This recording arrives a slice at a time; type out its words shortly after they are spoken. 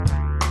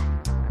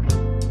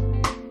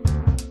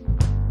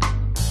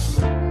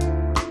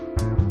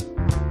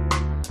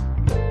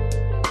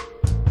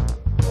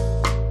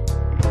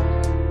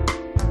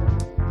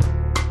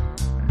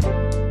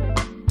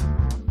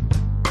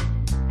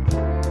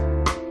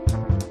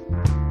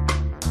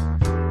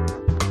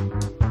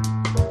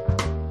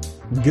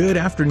Good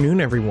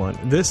afternoon, everyone.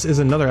 This is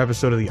another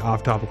episode of the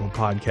Off Topical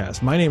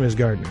Podcast. My name is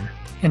Gardner.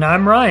 And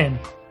I'm Ryan.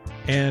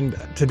 And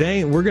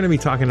today we're going to be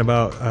talking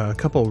about a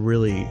couple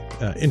really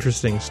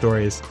interesting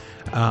stories.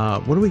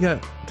 What do we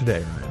got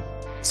today, Ryan?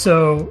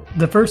 So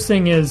the first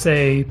thing is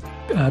a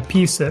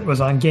piece that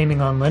was on Gaming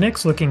on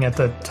Linux, looking at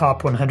the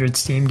top 100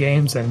 Steam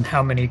games and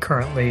how many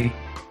currently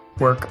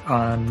work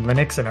on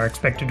Linux and are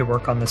expected to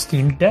work on the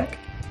Steam Deck.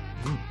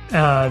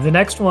 The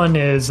next one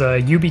is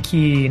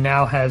YubiKey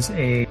now has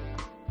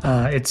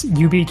its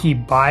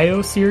YubiKey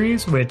Bio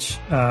series, which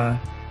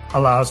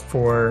allows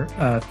for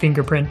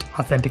fingerprint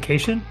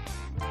authentication.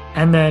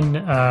 And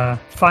then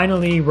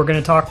finally, we're going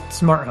to talk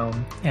smart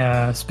home,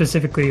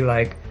 specifically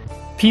like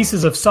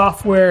pieces of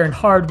software and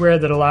hardware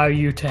that allow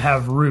you to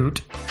have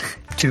root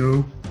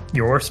to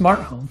your smart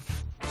home.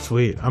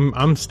 Sweet.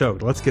 I'm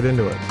stoked. Let's get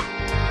into it.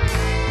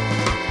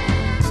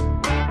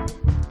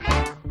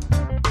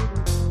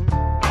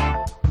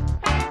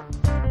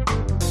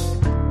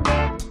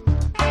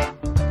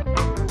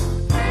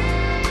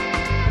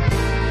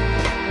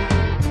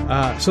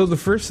 So the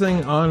first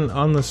thing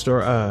on the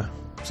story,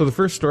 so the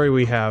first story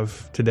we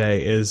have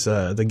today is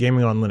the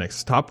Gaming on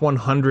Linux top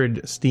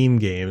 100 Steam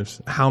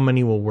games. How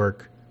many will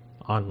work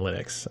on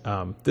Linux?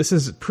 This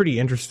is pretty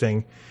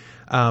interesting.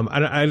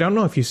 I don't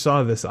know if you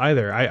saw this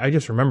either. I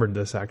just remembered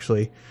this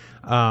actually.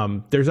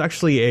 There's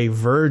actually a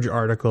Verge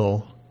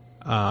article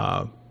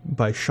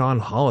by Sean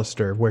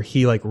Hollister where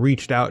he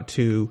reached out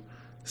to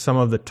some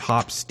of the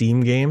top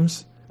Steam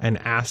games and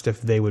asked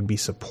if they would be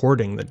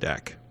supporting the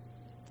deck.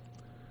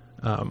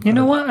 You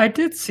know what? I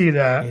did see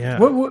that. Yeah.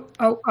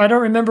 I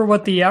don't remember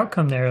what the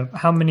outcome there.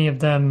 How many of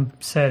them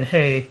said,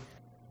 "Hey,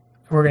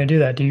 we're going to do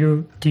that"? Do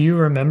you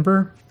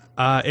remember?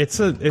 It's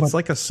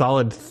like a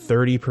solid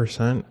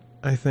 30%,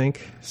 I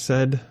think,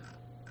 said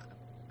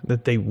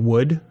that they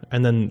would,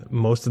 and then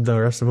most of the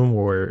rest of them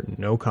were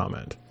no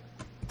comment.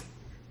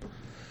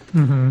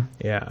 Mm-hmm.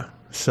 Yeah.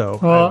 So,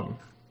 well,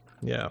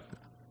 yeah.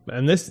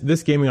 And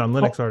this Gaming on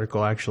Linux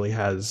article actually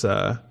has.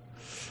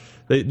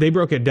 They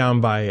broke it down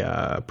by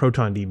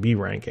ProtonDB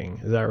ranking.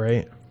 Is that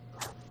right?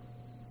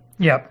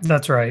 Yeah,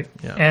 that's right.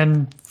 Yeah.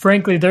 And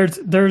frankly, there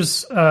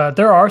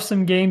are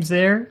some games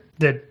there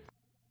that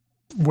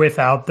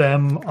without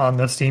them on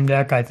the Steam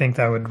Deck, I think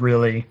that would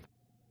really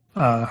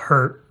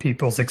hurt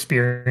people's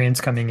experience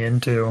coming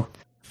into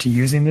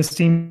using the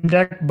Steam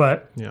Deck.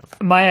 But yeah.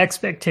 My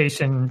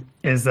expectation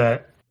is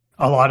that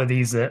a lot of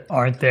these that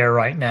aren't there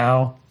right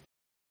now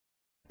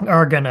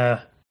are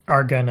gonna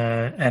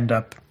end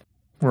up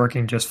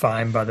working just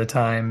fine by the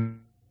time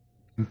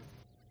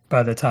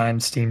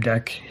Steam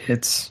Deck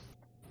hits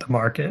the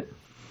market.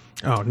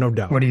 Oh, no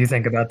doubt. What do you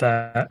think about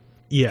that?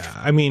 Yeah,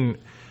 I mean,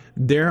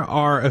 there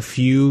are a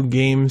few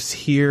games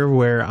here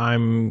where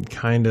I'm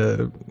kind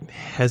of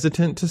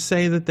hesitant to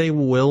say that they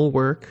will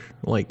work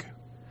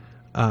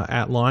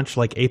at launch,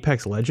 like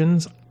Apex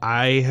Legends.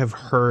 I have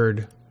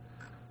heard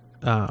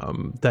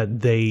that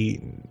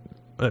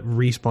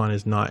Respawn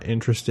is not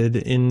interested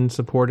in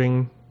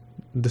supporting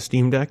the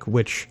Steam Deck,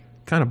 which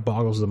kind of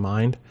boggles the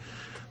mind.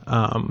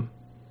 And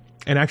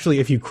actually,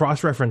 if you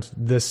cross-reference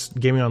this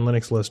Gaming on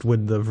Linux list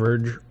with the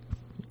Verge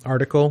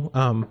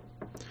article,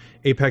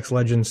 Apex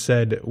Legends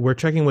said, "We're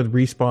checking with the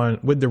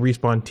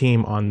Respawn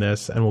team on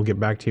this, and we'll get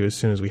back to you as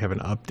soon as we have an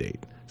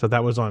update." So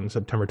that was on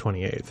September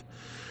 28th.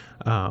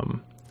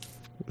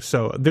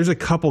 So there's a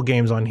couple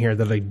games on here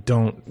that I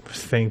don't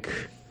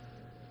think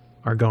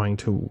are going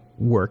to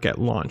work at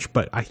launch,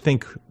 but I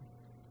think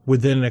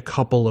within a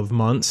couple of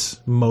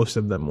months, most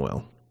of them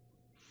will.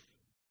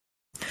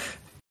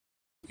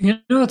 You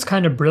know what's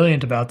kind of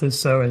brilliant about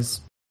this, though,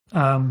 is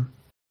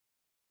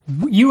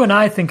you and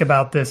I think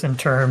about this in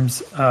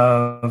terms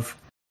of,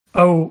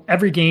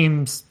 every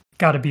game's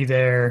got to be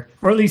there,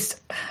 or at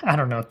least, I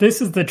don't know.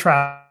 This is the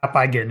trap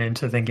I get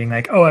into, thinking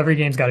every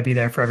game's got to be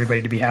there for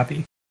everybody to be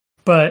happy.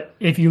 But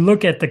if you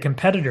look at the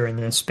competitor in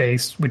this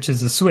space, which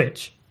is the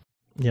Switch,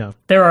 yeah,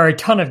 there are a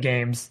ton of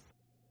games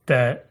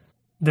that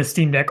the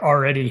Steam Deck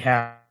already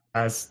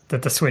has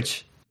that the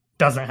Switch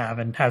doesn't have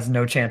and has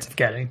no chance of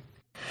getting.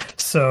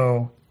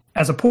 So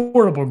as a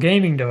portable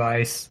gaming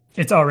device,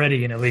 it's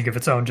already in a league of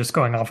its own just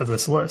going off of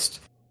this list.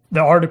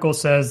 The article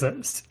says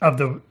that of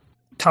the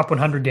top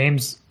 100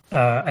 games,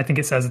 I think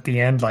it says at the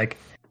end,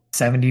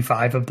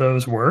 75 of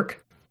those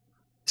work.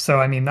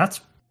 So, I mean,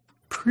 that's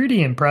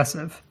pretty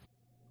impressive.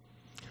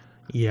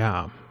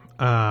 Yeah.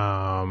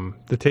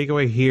 The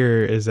takeaway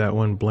here is that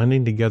when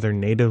blending together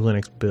native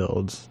Linux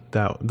builds,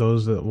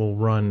 those that will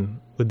run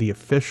with the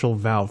official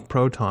Valve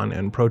Proton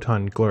and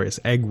Proton Glorious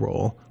Egg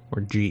Roll, or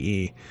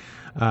GE,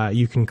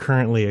 you can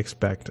currently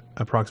expect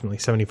approximately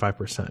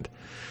 75%.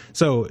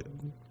 So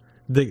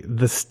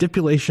the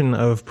stipulation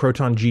of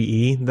Proton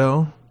GE,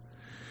 though,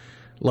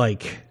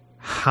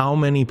 how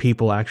many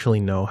people actually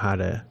know how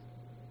to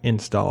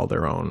install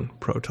their own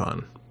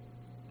Proton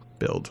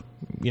build?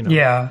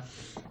 Yeah.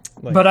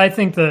 But I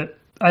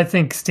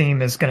think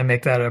Steam is going to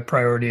make that a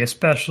priority,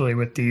 especially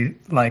with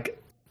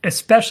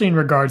especially in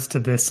regards to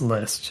this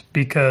list,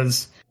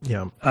 because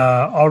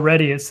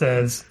already it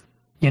says,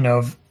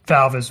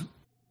 Valve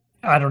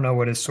I don't know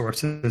what his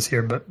source is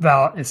here, but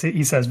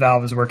he says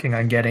Valve is working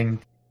on getting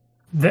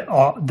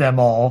them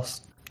all,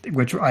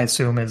 which I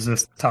assume is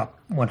this top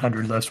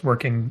 100 list,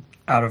 working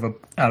out of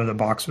the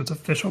box with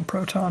official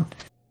Proton.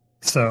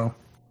 So,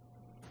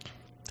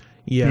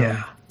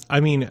 yeah. I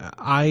mean,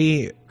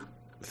 I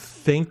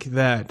think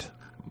that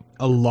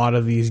a lot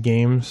of these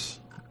games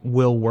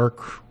will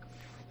work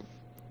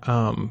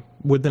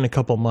within a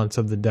couple months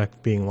of the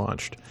deck being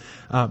launched.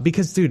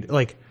 Because, dude,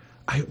 like,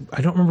 I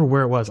don't remember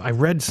where it was. I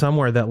read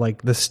somewhere that,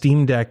 like, the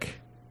Steam Deck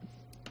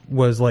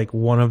was, like,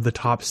 one of the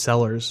top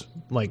sellers,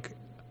 like,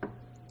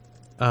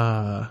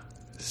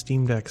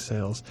 Steam Deck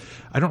sales.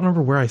 I don't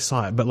remember where I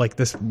saw it, but, like,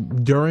 this,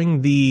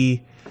 during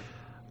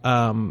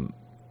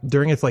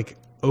its, like,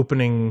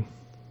 opening,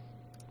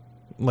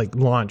 like,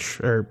 launch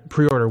or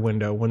pre-order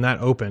window, when that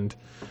opened,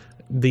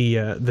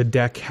 the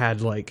deck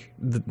had, like,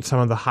 some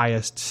of the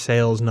highest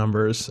sales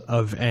numbers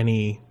of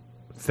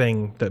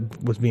anything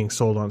that was being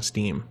sold on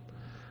Steam.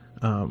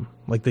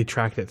 Like, they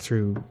tracked it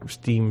through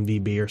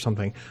SteamDB or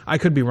something. I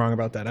could be wrong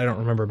about that. I don't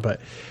remember,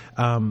 but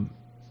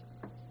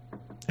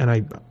and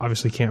I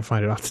obviously can't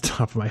find it off the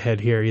top of my head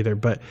here either,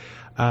 but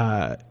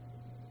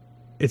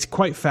it's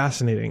quite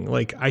fascinating.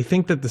 Like, I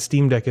think that the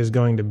Steam Deck is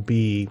going to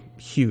be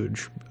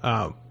huge.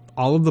 All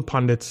of the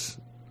pundits,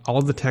 all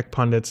of the tech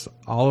pundits,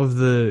 all of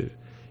the,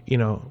 you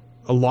know,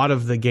 a lot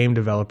of the game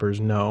developers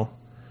know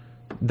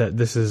that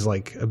this is,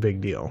 like, a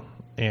big deal.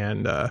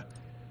 And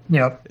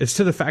yep. It's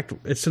to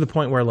the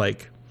point where,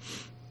 like,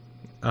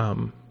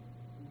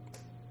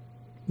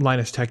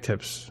 Linus Tech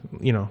Tips,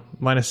 you know,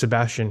 Linus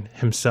Sebastian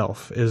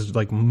himself is,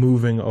 like,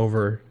 moving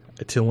over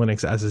to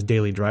Linux as his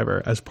daily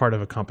driver as part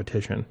of a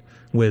competition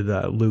with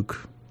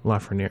Luc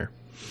Lafreniere.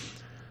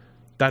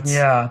 That's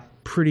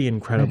pretty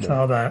incredible. I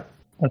saw that.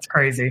 That's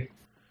crazy.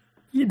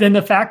 Then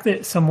the fact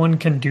that someone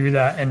can do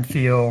that and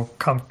feel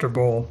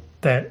comfortable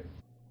that,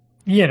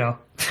 you know,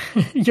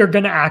 you're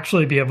going to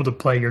actually be able to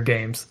play your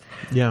games.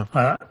 Yeah.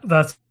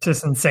 That's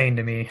just insane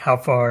to me how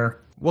far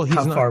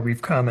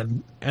we've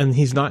come. And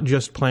he's not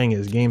just playing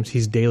his games,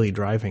 he's daily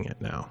driving it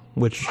now,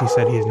 which he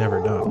said he's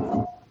never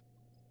done.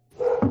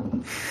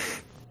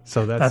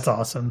 So that's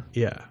awesome.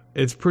 Yeah,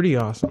 it's pretty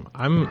awesome.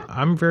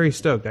 I'm very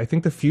stoked. I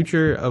think the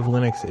future of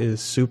Linux is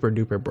super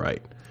duper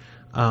bright.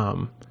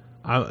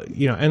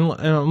 You know, and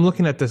I'm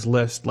looking at this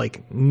list,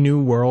 like New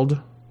World,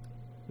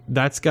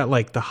 that's got,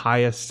 like, the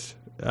highest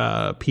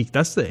peak.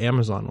 That's the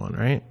Amazon one,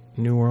 right?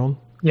 New World.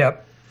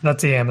 Yep,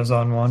 that's the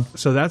Amazon one.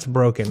 So that's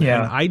broken.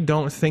 Yeah, and I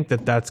don't think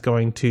that that's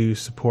going to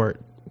support.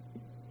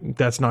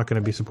 That's not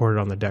going to be supported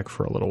on the deck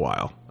for a little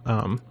while.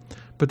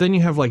 But then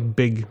you have, like,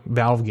 big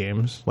Valve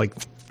games, like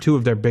two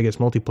of their biggest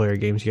multiplayer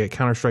games. You get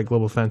Counter-Strike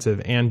Global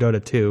Offensive and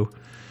Dota 2,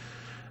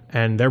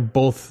 and they're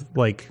both,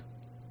 like,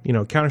 you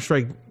know,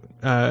 Counter-Strike.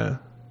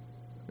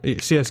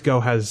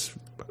 CSGO has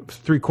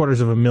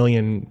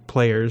 750,000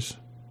 players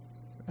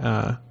in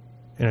a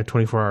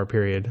 24-hour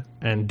period,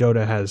 and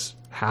Dota has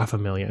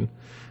 500,000,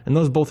 and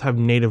those both have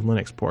native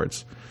Linux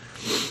ports.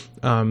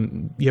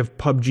 You have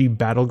PUBG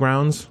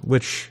Battlegrounds,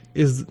 which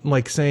is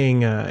like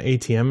saying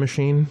ATM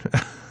machine.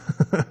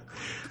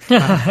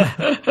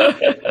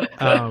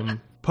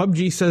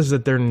 PUBG says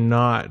that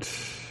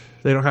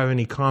they don't have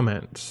any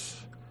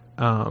comments,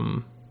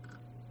 so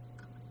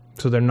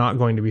they're not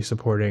going to be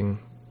supporting,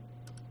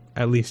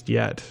 at least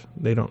yet.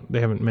 They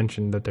haven't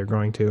mentioned that they're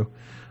going to.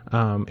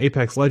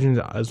 Apex Legends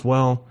as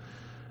well.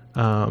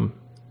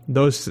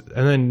 Those,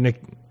 and then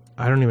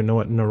I don't even know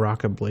what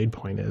Naraka Blade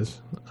Point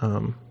is.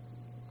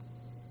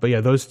 But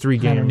yeah, those three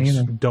games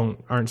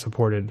aren't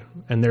supported,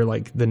 and they're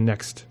like the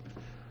next.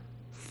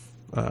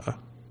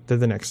 They're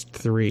the next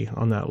three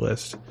on that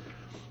list.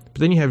 But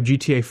then you have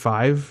GTA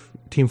 5,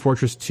 Team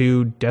Fortress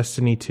 2,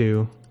 Destiny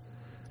 2.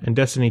 And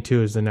Destiny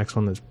 2 is the next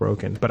one that's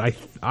broken. But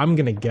I'm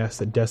going to guess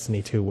that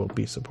Destiny 2 will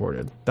be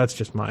supported. That's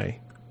just my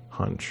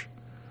hunch.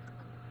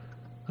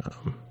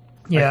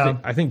 Yeah.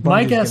 I think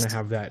Bungie's going to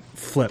have that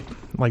flip.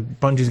 Like,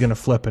 Bungie's going to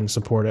flip and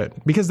support it.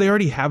 Because they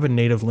already have a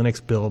native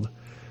Linux build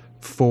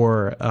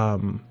for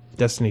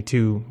Destiny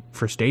 2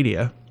 for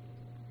Stadia.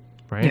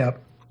 Right?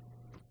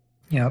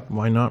 Yep.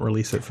 Why not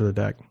release it for the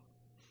deck?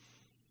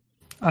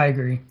 I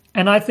agree.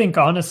 And I think,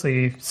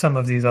 honestly, some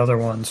of these other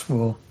ones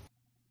will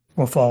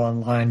fall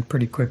in line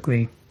pretty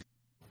quickly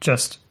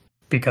just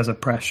because of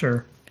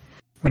pressure.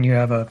 When you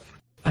have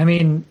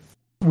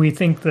we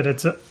think that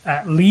it's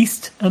at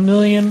least 1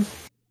 million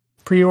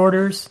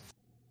pre-orders.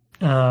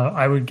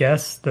 I would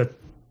guess that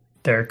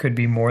there could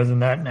be more than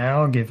that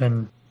now,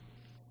 given,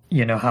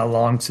 you know, how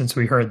long since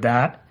we heard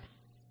that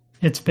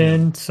it's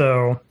been. Yeah.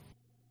 So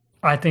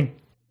I think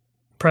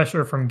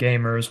pressure from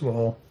gamers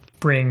will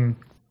bring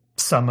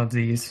some of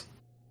these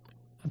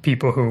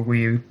people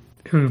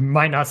who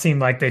might not seem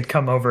like they'd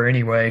come over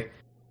anyway.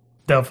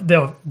 They'll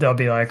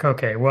be like,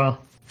 okay,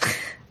 well,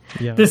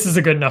 this is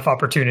a good enough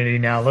opportunity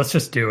now. Let's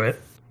just do it.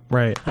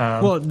 Right.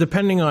 Well,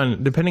 depending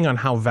on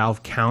how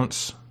Valve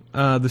counts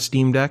the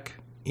Steam Deck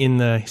in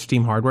the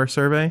Steam hardware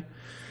survey,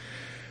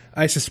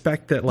 I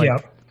suspect that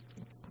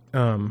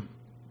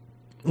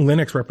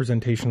Linux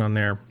representation on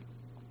there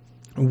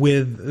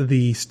with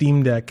the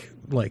Steam Deck,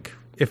 like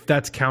if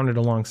that's counted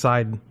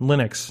alongside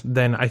Linux,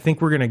 then I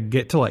think we're going to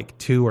get to like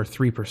 2 or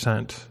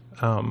 3%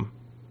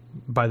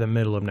 by the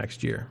middle of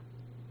next year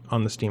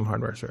on the Steam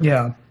hardware server.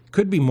 Yeah.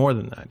 Could be more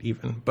than that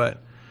even,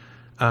 but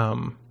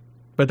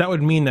that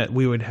would mean that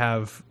we would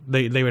have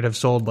they would have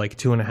sold like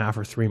 2.5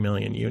 or 3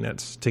 million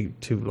units to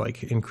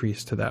like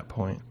increase to that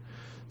point.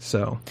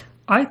 So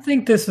I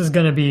think this is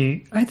going to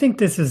be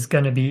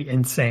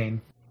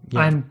insane.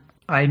 yeah.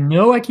 I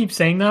know I keep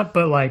saying that,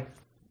 but like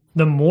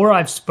the more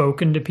I've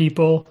spoken to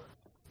people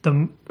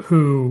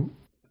who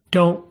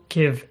don't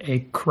give a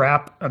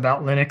crap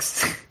about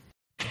Linux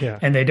Yeah.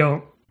 and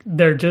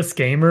they're just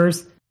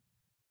gamers,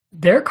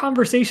 their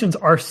conversations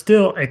are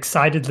still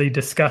excitedly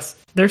discussing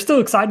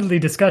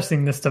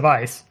this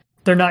device.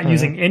 They're not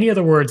using any of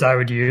the words I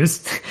would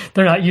use.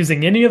 They're not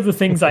using any of the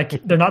things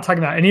they're not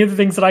talking about any of the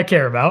things that I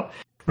care about,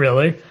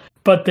 really.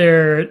 But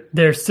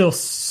they're still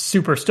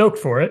super stoked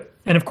for it.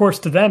 And of course,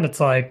 to them, it's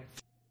like,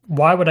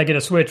 why would I get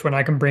a Switch when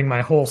I can bring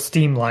my whole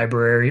Steam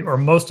library or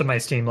most of my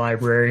Steam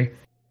library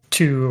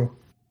to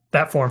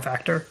that form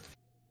factor?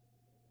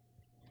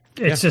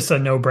 It's just a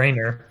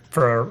no-brainer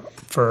for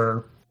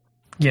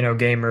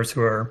gamers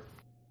who are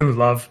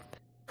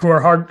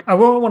hard. I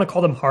won't want to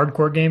call them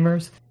hardcore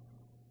gamers,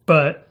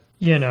 but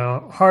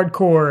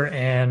hardcore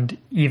and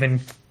even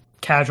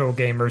casual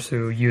gamers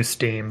who use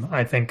Steam.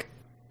 I think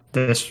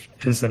this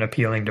is an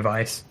appealing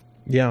device.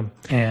 Yeah.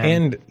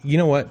 And you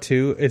know what,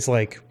 too? It's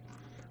like,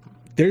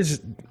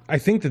 I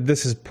think that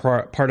this is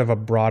part of a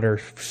broader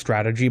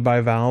strategy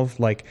by Valve.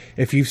 Like,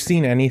 if you've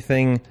seen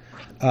anything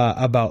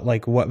about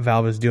like what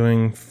Valve is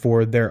doing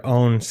for their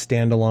own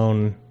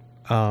standalone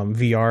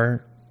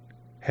VR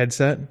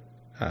headset,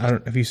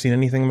 have you seen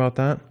anything about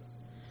that?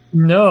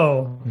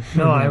 No,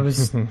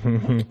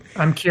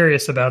 I'm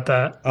curious about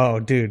that. Oh,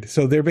 dude.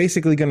 So they're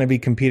basically going to be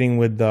competing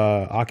with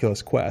the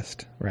Oculus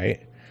Quest,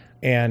 right?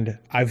 And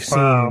I've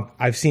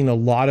seen a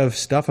lot of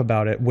stuff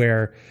about it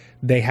where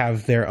they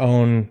have their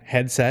own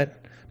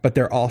headset, but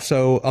they're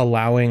also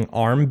allowing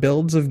ARM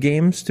builds of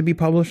games to be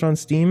published on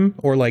Steam,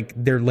 or like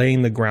they're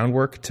laying the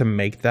groundwork to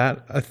make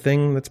that a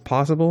thing that's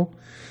possible.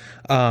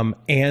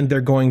 And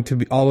they're going to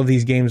be, all of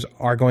these games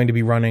are going to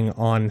be running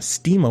on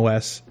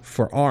SteamOS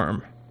for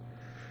ARM.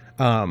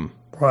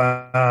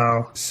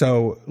 Wow.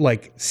 So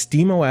like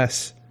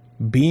SteamOS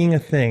being a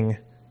thing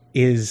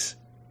is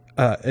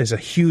a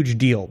huge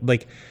deal.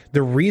 Like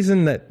the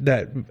reason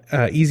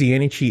that Easy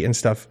Anti-Cheat and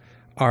stuff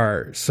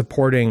are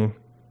supporting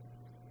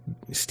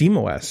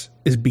SteamOS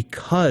is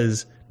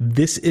because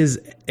this is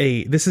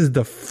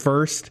the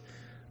first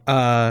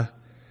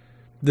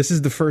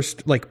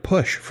like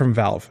push from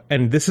Valve,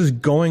 and this is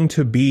going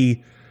to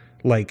be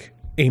like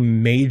a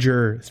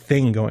major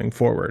thing going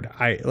forward.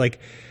 I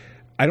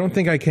don't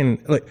think I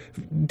can, like,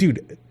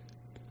 dude,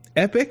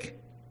 Epic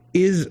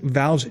is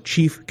Valve's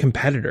chief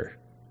competitor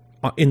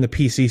in the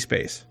PC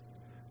space,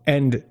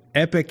 and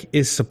Epic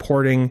is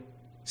supporting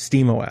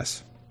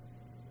SteamOS.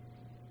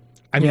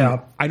 I mean,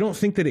 I don't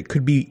think that it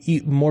could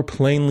be more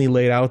plainly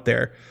laid out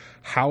there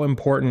how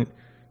important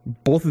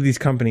both of these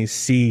companies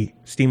see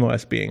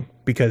SteamOS being,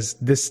 because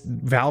this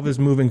Valve is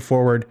moving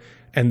forward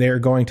and they're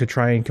going to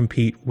try and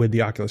compete with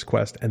the Oculus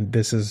Quest, and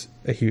this is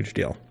a huge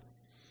deal.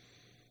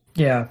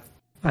 Yeah,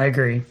 I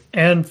agree.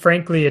 And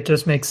frankly, it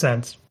just makes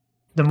sense.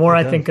 The more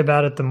I think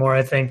about it, the more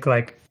I think,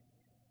 like,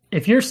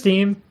 if you're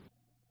Steam,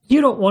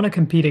 you don't want to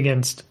compete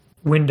against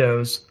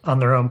Windows on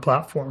their own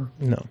platform.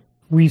 No.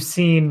 We've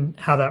seen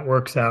how that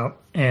works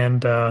out,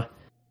 and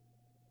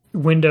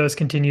Windows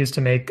continues to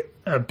make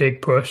a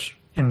big push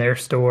in their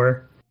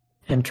store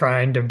and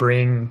trying to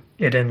bring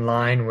it in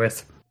line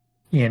with,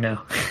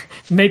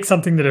 make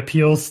something that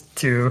appeals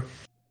to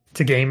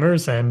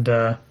gamers.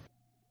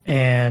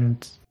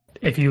 And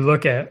if you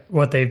look at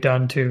what they've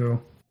done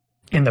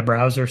in the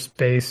browser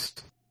space,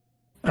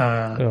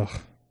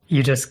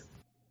 you just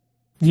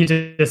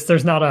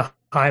there's not a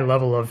high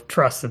level of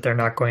trust that they're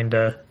not going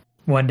to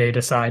one day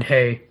decide,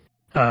 hey,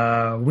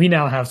 we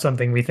now have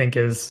something we think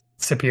is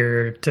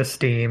superior to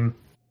Steam.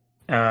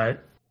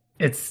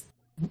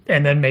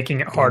 And then making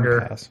it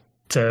harder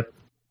and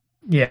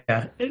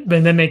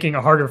then making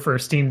it harder for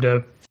Steam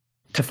to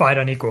fight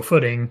on equal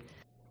footing.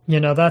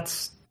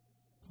 That's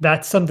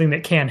something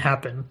that can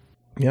happen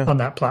on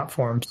that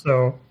platform.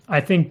 So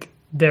I think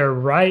they're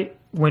right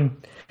when,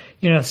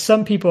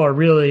 some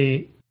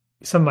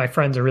of my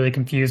friends are really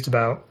confused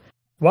about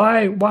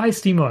why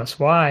SteamOS?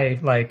 Why,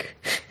 like,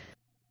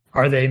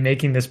 are they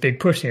making this big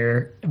push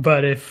here?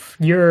 But if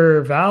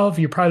you're Valve,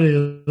 you're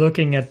probably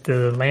looking at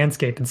the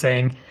landscape and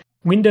saying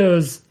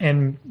Windows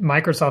and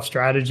Microsoft's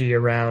strategy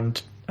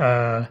around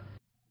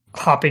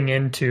hopping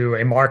into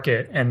a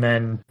market and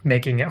then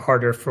making it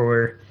harder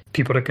for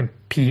people to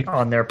compete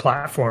on their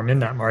platform in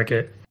that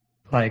market,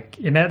 like,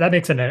 that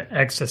makes it an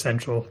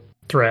existential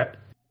threat.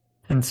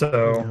 And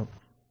so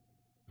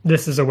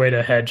this is a way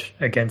to hedge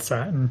against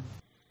that. And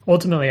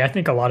ultimately, I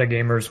think a lot of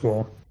gamers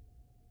will,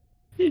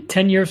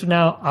 10 years from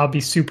now, I'll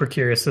be super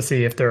curious to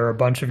see if there are a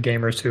bunch of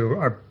gamers who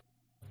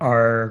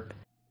are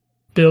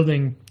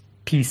building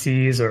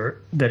PCs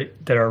or that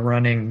are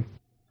running,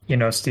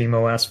 Steam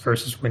OS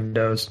versus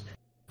Windows,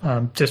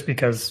 just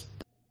because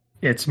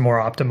it's more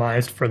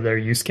optimized for their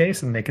use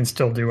case and they can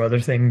still do other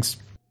things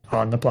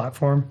on the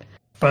platform.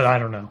 But I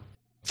don't know.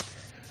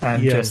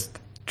 I'm just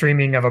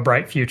dreaming of a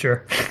bright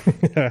future.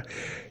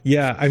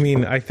 Yeah, I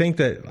mean, I think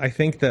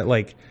that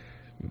like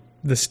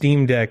the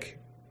Steam Deck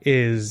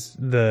is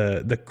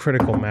the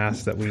critical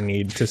mass that we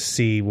need to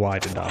see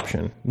wide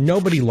adoption.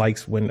 Nobody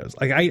likes Windows.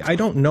 Like I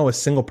don't know a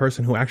single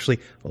person who actually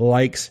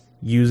likes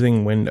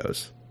using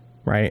Windows,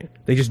 right?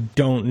 They just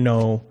don't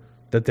know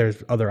that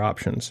there's other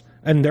options.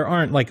 And there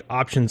aren't like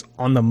options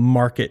on the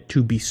market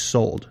to be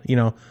sold,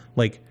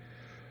 like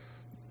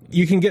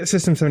you can get a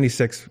System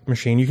 76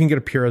 machine, you can get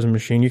a Purism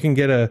machine, you can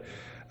get a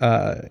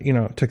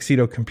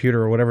Tuxedo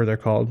computer or whatever they're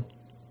called.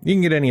 You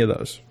can get any of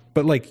those.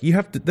 But like you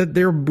have to,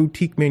 they're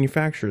boutique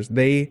manufacturers.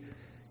 They,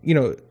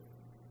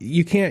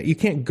 you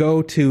can't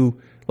go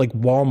to like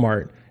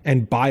Walmart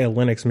and buy a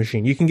Linux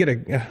machine. You can get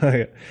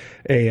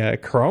a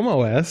Chrome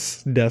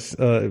OS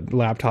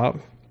laptop,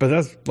 but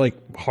that's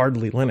like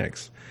hardly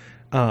Linux.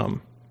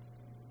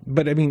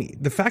 But I mean,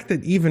 the fact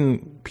that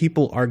even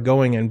people are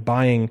going and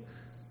buying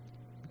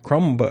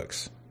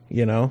Chromebooks,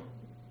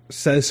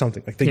 says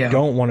something. Like they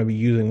don't want to be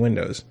using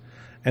Windows.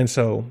 And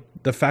so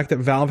the fact that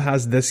Valve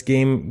has this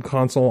game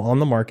console on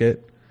the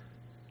market,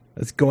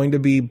 it's going to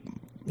be,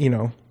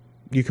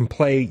 you can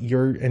play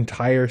your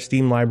entire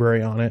Steam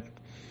library on it,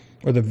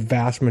 or the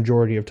vast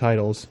majority of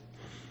titles.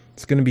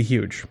 It's going to be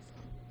huge.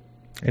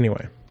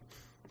 Anyway.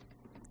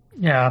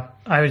 Yeah,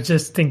 I was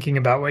just thinking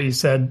about what you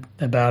said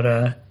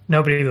about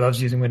nobody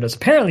loves using Windows.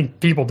 Apparently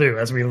people do,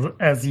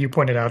 as you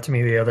pointed out to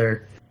me the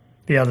other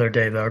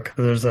day, though,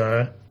 because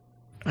there's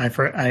I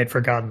had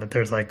forgotten that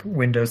there's like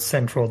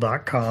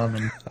WindowsCentral.com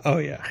and oh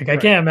yeah, like, I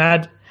can't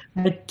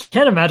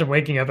imagine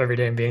waking up every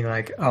day and being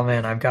like, oh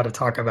man, I've got to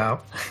talk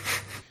about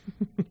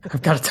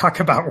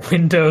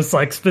Windows,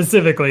 like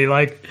specifically,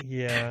 like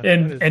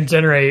and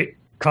generate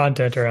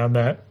content around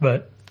that.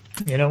 But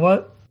you know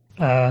what?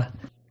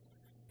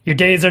 Your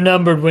days are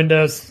numbered,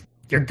 Windows.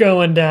 You're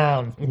going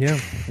down. Yeah,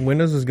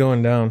 Windows is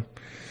going down.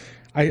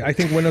 I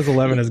think Windows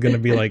 11 is going to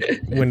be like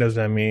Windows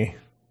ME.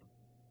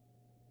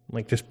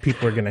 Like, just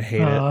people are gonna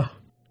hate it.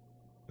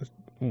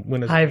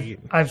 Windows 8.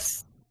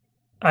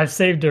 I've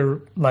saved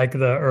the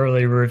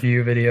early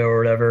review video or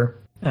whatever.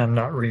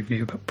 Not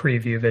review, but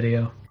preview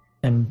video,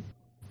 and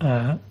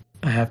I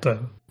have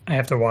to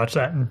watch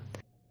that. And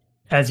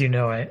as you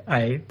know,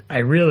 I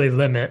really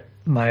limit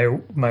my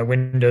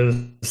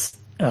Windows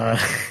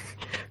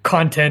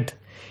content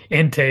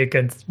intake,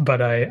 but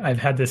I've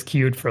had this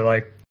queued for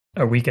like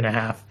a week and a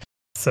half.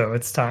 So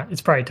it's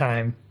probably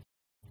time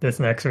this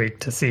next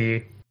week to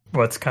see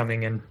what's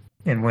coming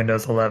in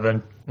Windows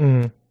 11.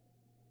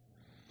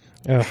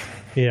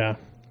 Yeah,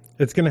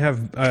 it's going to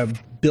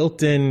have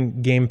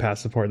built-in Game Pass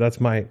support. That's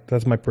my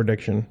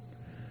prediction.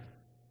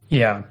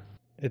 Yeah,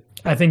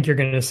 I think you're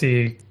going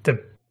to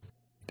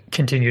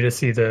continue to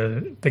see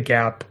the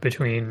gap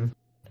between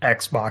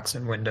Xbox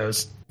and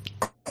Windows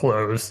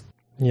close.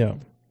 Yeah,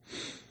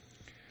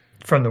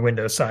 from the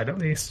Windows side at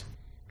least,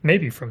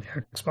 maybe from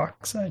the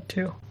Xbox side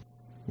too.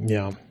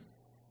 Yeah.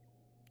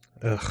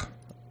 Ugh.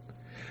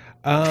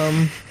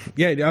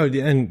 Yeah. Oh,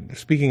 and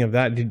speaking of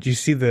that, did you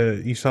see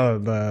you saw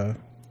the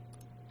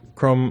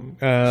Chrome,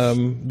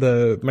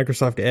 the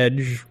Microsoft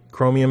Edge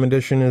Chromium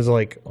edition is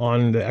like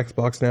on the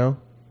Xbox now?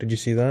 Did you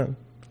see that?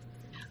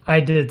 I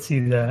did see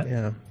that.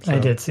 Yeah, I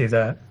did see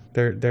that.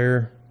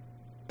 They're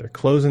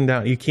closing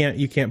down. You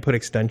can't put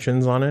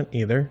extensions on it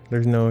either.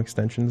 There's no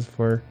extensions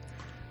for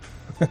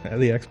the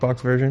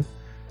Xbox version.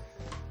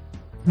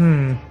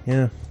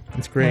 Yeah,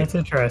 it's great. That's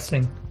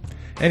interesting.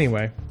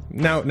 Anyway,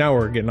 now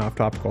we're getting off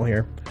topical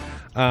here.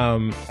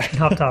 Off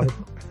topic.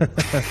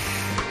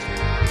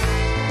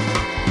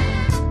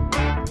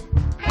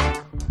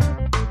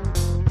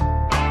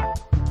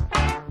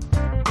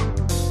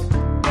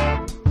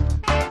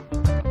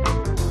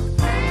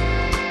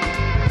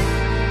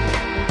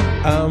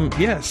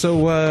 Yeah. So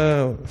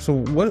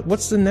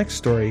what's the next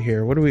story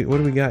here? What do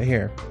we got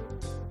here?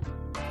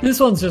 This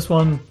one's just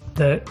one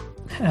that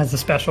has a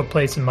special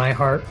place in my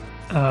heart.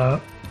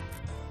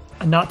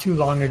 Not too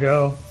long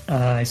ago,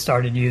 I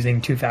started using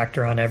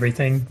two-factor on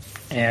everything,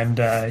 and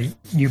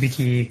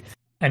YubiKey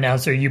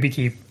announced their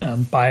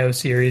YubiKey Bio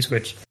series,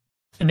 which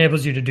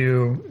enables you to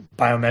do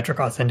biometric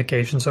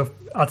authentication, so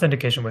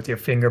authentication with your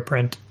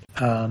fingerprint,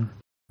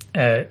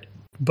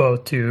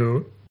 both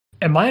to...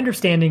 And my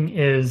understanding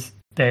is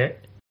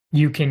that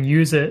you can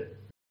use it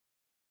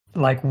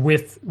like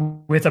with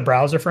a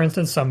browser, for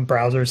instance. Some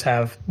browsers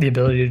have the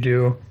ability to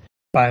do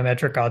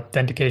biometric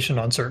authentication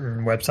on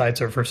certain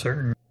websites or for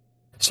certain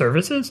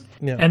services,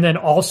 and then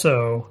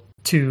also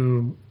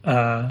to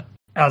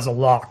as a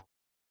lock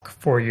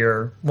for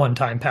your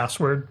one-time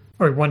password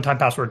or one-time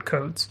password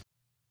codes.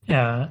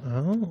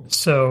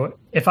 So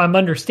if I'm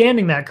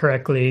understanding that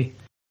correctly,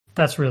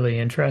 that's really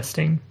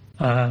interesting.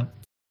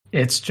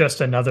 It's just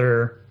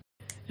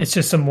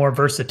some more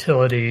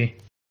versatility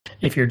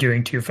if you're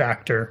doing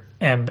two-factor,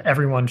 and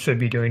everyone should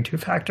be doing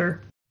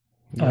two-factor.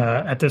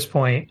 At this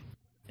point,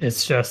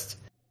 it's just,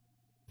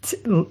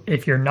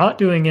 if you're not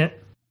doing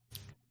it,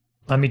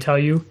 let me tell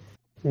you,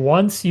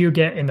 once you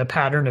get in the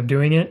pattern of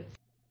doing it,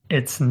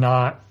 it's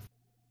not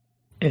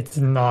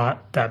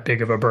that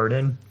big of a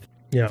burden.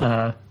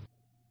 Yeah.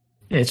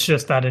 It's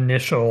just that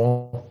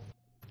initial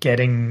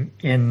getting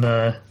in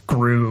the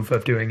groove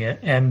of doing it.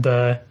 And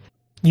the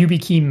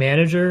YubiKey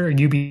manager,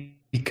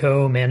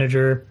 YubiKey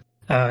manager,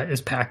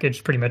 is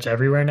packaged pretty much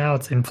everywhere now.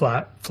 It's in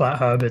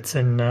FlatHub. It's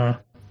in, I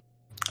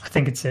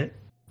think it's it.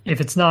 If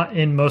it's not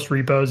in most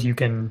repos, you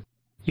can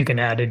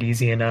add it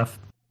easy enough.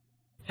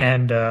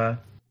 And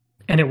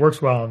it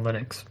works well on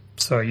Linux.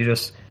 So you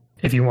just,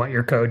 if you want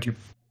your code, you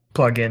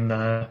plug in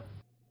the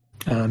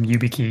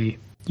YubiKey,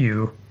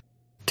 you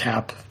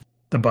tap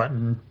the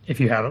button if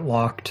you have it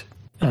locked,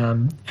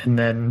 and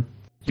then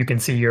you can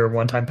see your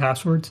one-time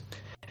passwords.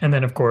 And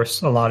then, of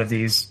course, a lot of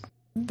these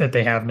that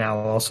they have now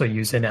also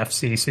use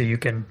NFC, so you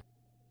can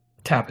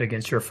tap it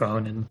against your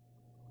phone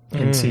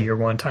and see your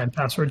one-time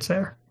passwords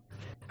there.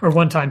 Or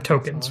one-time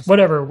tokens, awesome.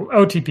 Whatever,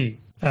 OTP.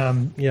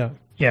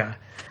 Yeah.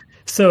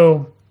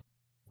 So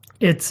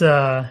it's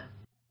at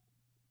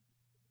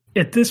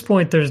this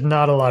point, there's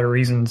not a lot of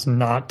reasons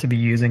not to be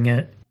using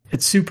it.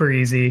 It's super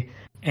easy,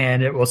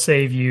 and it will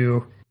save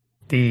you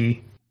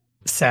the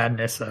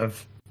sadness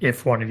of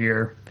if one of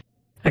your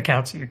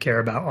accounts that you care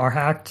about are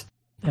hacked.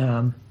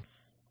 And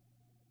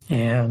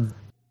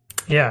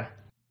yeah.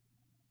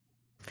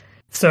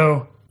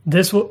 So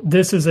this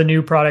is a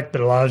new product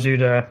that allows you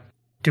to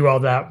do all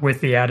that with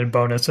the added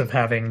bonus of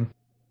having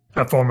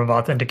a form of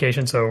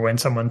authentication. So when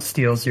someone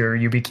steals your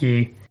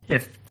YubiKey,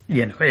 if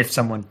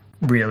someone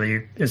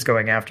really is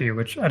going after you,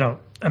 which I don't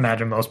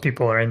imagine most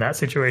people are in that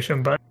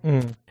situation, but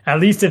at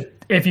least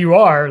if you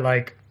are,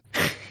 like,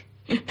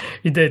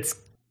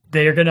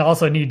 they're going to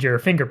also need your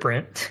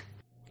fingerprint,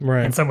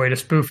 right, and some way to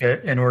spoof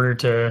it in order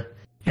to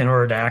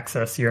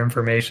access your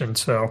information.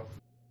 So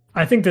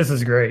I think this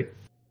is great.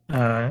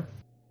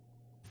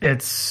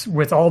 It's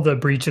with all the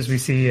breaches we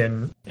see,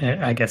 and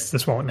I guess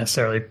this won't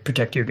necessarily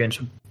protect you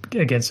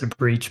against a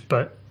breach,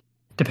 but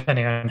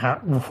depending on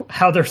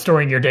how they're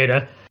storing your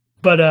data.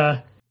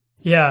 But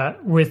yeah,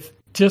 with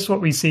just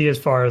what we see as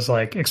far as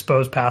like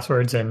exposed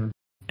passwords and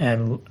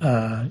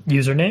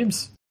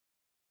usernames,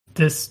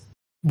 this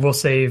will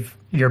save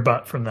your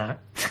butt from that.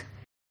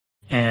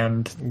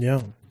 And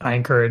yeah, I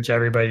encourage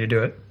everybody to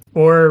do it.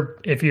 Or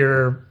if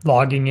you're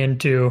logging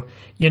into,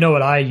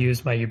 what I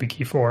use my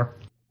YubiKey for,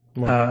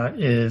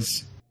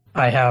 is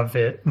I have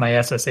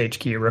my SSH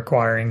key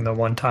requiring the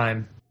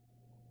one-time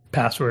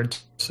password,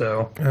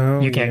 so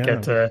you can't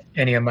get to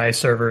any of my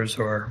servers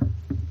or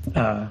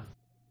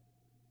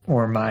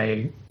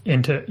my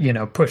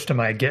push to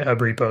my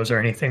GitHub repos or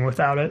anything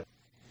without it.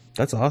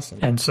 That's awesome.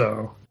 And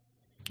so,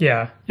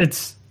 yeah,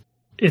 it's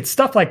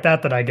stuff like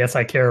that I guess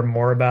I care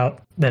more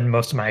about than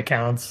most of my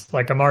accounts.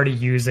 Like, I'm already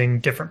using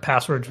different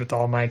passwords with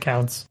all my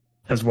accounts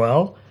as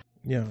well.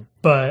 Yeah.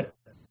 But,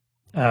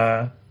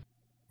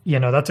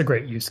 that's a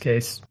great use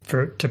case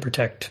to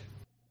protect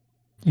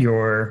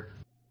your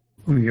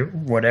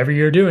whatever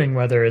you're doing,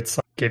 whether it's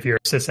like if you're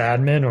a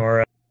sysadmin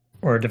or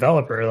a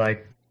developer,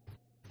 like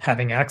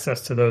having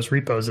access to those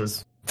repos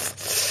is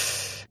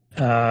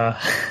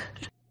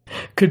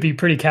could be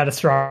pretty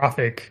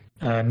catastrophic.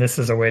 And this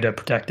is a way to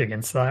protect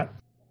against that.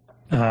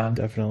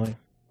 Definitely.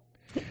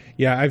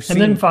 Yeah, I've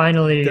seen. And then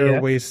finally, there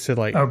are ways to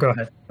like. Oh, go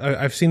ahead.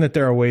 I've seen that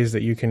there are ways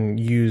that you can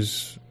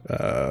use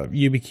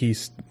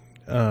YubiKeys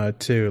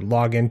to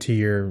log into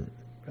your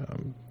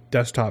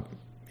desktop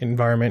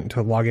environment,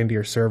 to log into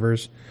your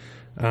servers.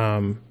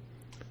 They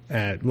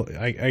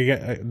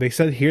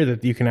said here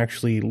that you can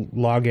actually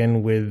log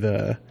in with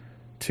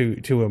to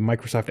a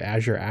Microsoft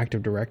Azure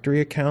Active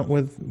Directory account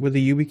with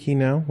the YubiKey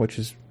now, which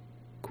is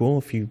cool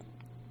if you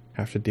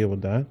have to deal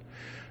with that.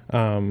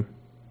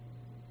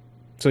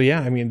 So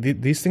yeah, I mean,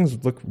 these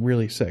things look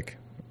really sick.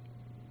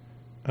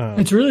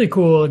 It's really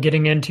cool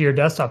getting into your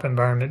desktop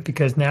environment,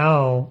 because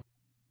now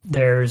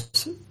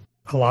there's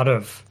a lot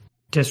of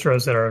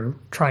distros that are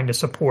trying to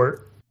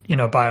support,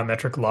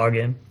 biometric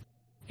login.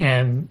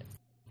 And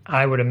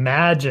I would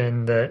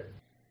imagine that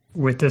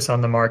with this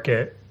on the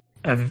market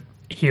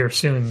here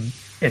soon,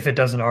 if it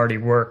doesn't already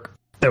work,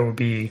 there will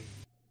be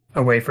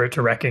a way for it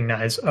to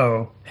recognize,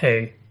 oh,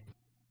 hey,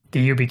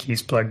 the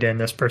YubiKey's plugged in.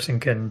 This person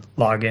can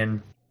log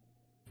in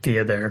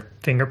via their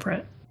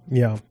fingerprint.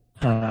 Yeah.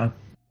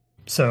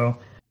 So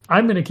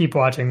I'm going to keep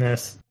watching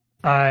this.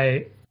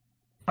 I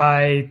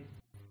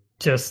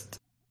just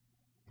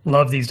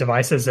love these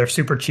devices. They're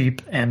super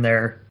cheap and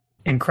they're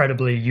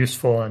incredibly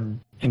useful and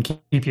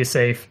keep you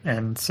safe.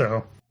 And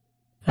so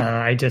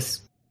I'm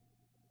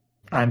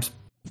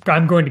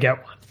going to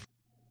get one.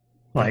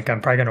 Like,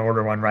 I'm probably going to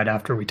order one right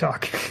after we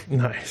talk.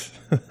 Nice.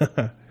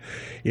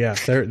 Yeah,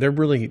 they're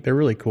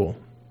really cool.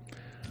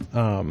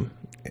 And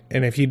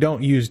if you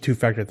don't use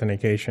two-factor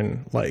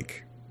authentication,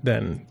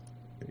 then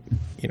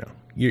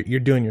you're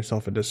doing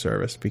yourself a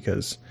disservice,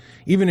 because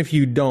even if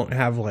you don't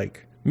have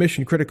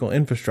mission critical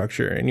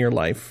infrastructure in your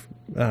life,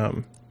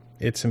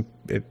 it's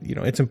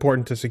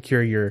important to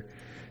secure your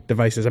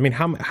devices. I mean,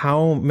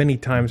 how many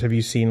times have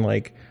you seen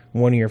like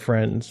one of your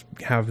friends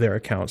have their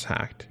accounts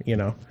hacked? You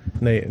know,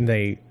 and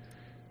they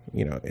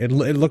you know, it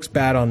looks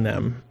bad on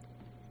them,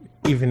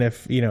 even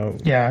if, you know,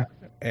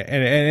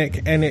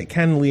 and it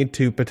can lead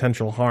to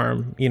potential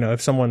harm. You know,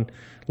 if someone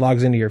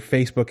logs into your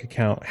Facebook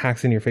account,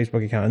 hacks into your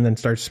Facebook account, and then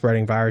starts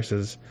spreading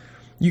viruses,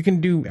 you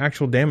can do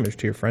actual damage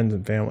to your friends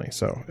and family.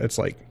 So it's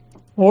like,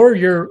 I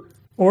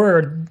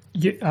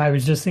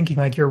was just thinking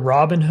like your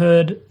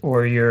Robinhood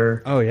or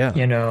your,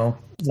 you know,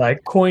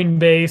 like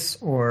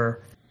Coinbase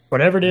or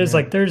whatever it is.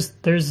 Like there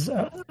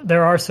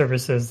are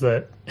services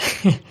that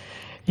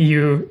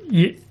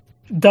it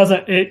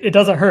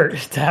doesn't hurt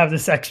to have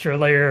this extra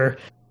layer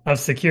of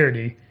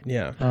security.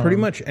 Yeah, pretty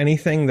much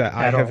anything that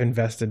I have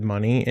invested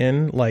money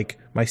in, like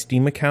my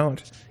Steam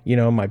account, you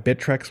know, my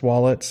Bittrex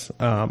wallets,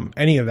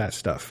 any of that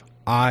stuff,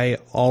 I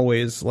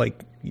always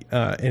like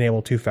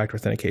enable two-factor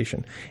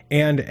authentication.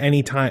 And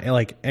anytime,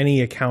 like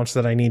any accounts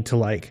that I need to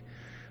like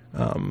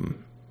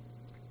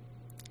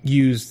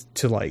use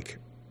to like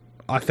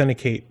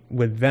authenticate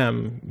with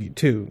them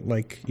too,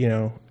 like, you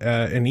know,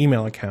 an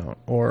email account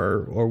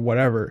or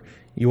whatever,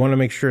 you want to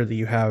make sure that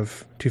you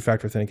have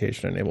two-factor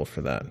authentication enabled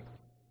for that.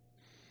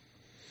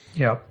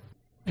 Yep.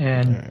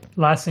 And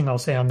last thing I'll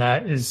say on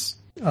that is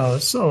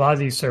so a lot of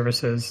these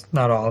services,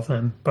 not all of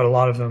them, but a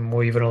lot of them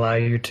will even allow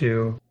you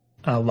to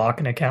lock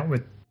an account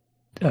with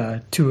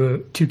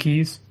two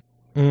keys.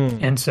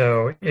 And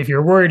so if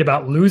you're worried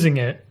about losing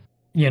it,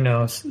 you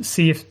know,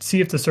 see if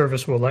the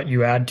service will let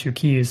you add two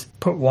keys,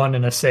 put one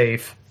in a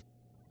safe,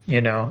 you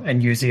know,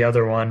 and use the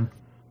other one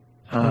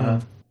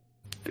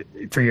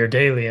for your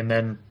daily. And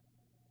then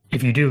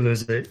if you do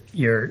lose it,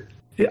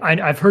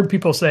 I've heard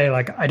people say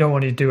like, I don't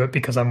want to do it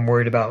because I'm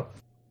worried about,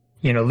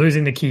 you know,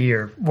 losing the key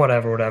or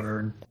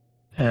whatever.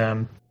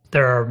 And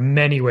there are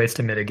many ways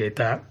to mitigate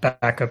that,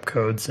 backup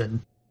codes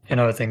and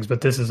other things,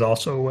 but this is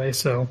also a way.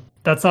 So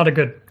that's not a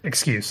good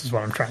excuse is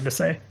what I'm trying to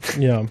say.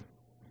 Yeah,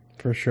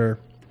 for sure.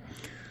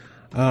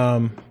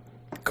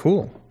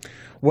 Cool.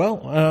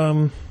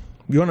 Well,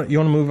 you want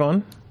to move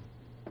on?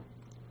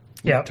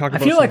 Yeah. I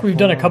feel like we've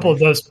done a couple of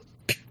those.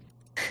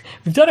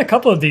 We've done a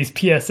couple of these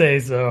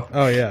PSAs though.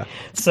 Oh yeah.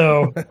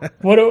 So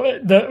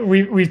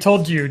we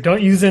told you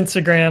don't use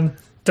Instagram,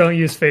 don't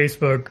use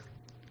Facebook,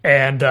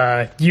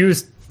 and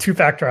use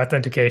two-factor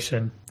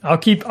authentication. I'll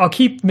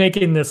keep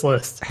making this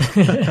list.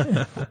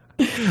 I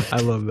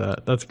love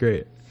that. That's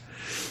great.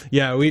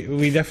 Yeah,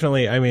 we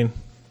definitely. I mean,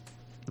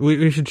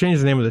 we should change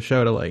the name of the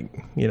show to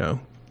like, you know,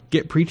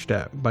 Get Preached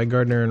At by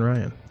Gardner and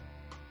Ryan.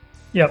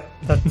 Yep,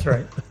 that's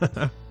right.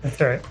 That's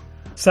right.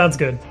 Sounds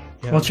good.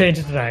 Yeah. We'll change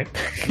it tonight.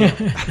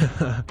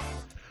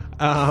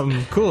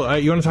 Cool.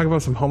 You want to talk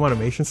about some home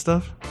automation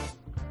stuff?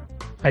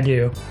 I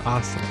do.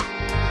 Awesome.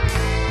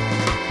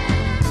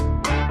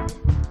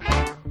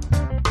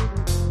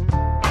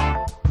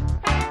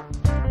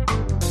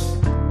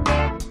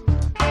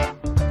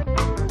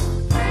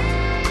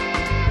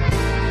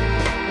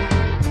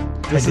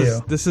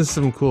 This is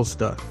some cool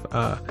stuff.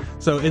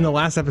 So in the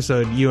last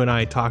episode, you and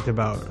I talked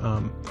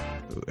about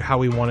how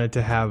we wanted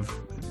to have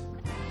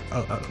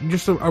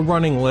just a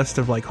running list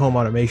of like home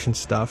automation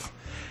stuff.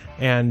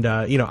 And,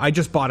 you know, I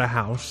just bought a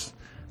house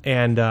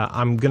and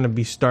I'm going to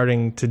be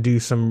starting to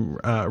do some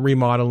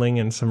remodeling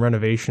and some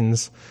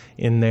renovations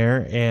in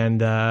there.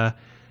 And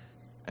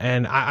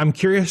I'm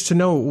curious to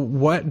know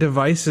what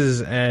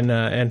devices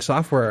and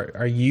software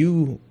are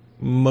you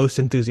most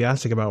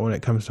enthusiastic about when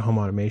it comes to home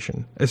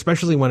automation,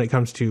 especially when it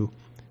comes to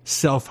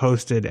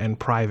self-hosted and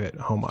private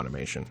home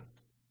automation.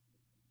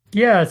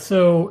 Yeah,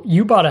 so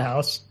you bought a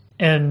house,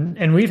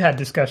 and we've had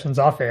discussions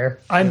off air.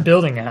 I'm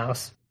building a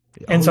house,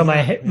 and so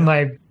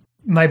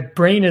my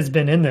brain has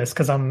been in this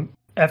because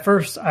at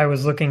first I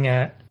was looking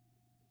at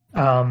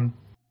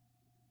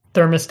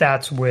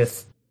thermostats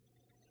with,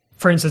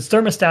 for instance,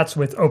 thermostats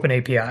with open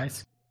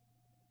APIs,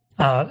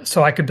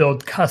 so I could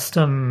build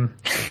custom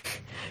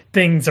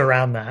things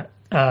around that.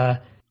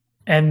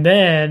 And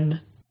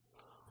then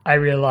I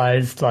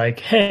realized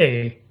like,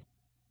 hey,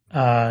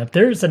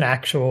 there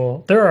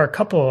are a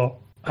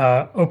couple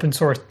open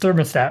source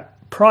thermostat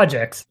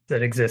projects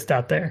that exist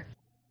out there.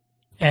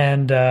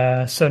 And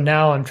so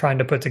now I'm trying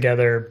to put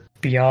together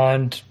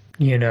beyond,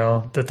 you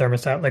know, the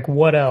thermostat, like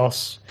what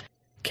else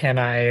can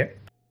I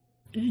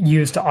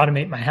use to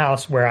automate my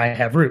house where I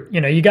have root? You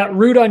know, you got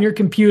root on your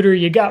computer,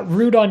 you got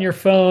root on your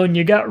phone,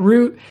 you got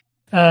root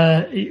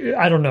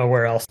I don't know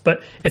where else,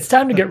 but it's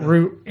time to get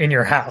root in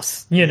your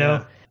house, you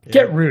know,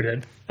 get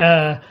rooted.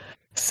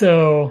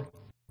 So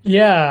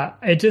yeah,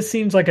 it just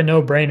seems like a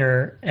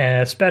no-brainer,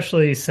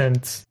 especially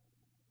since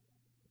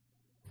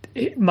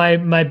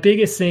my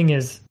biggest thing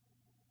is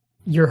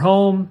your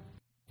home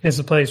is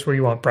a place where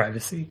you want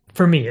privacy,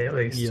 for me at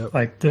least. Yep.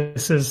 Like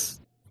this is,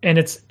 and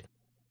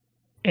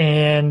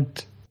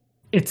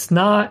it's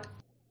not,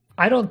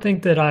 I don't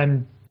think that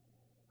I'm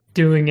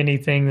doing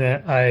anything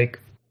that like,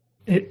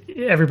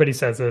 everybody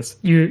says this.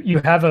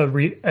 You have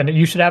and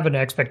you should have an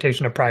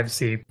expectation of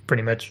privacy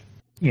pretty much,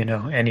 you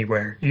know,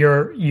 anywhere.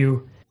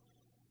 You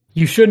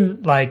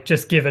shouldn't like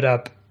just give it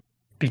up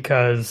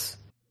because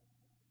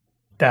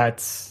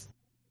that's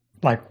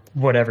like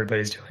what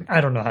everybody's doing.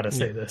 I don't know how to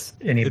say this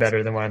any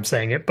better than what I'm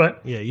saying it, but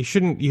yeah, you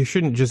shouldn't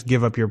just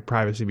give up your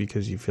privacy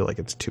because you feel like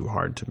it's too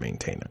hard to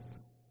maintain it.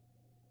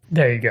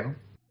 There you go.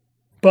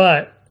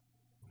 But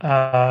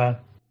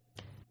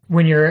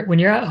when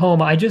you're at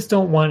home, I just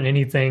don't want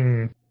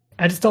anything.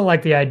 I just don't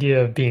like the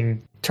idea of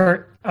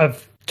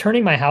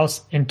turning my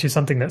house into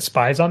something that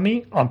spies on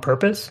me on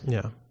purpose.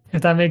 Yeah,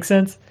 if that makes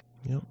sense.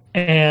 Yeah.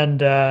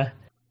 And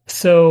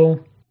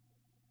so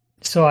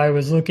I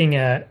was looking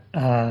at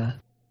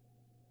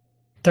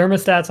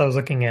thermostats. I was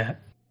looking at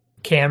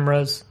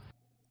cameras.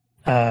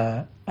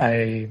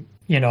 Obviously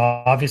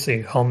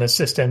home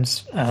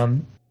assistants.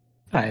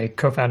 I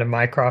co-founded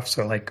Mycroft,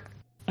 so like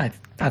I've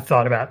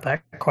thought about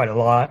that quite a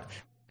lot.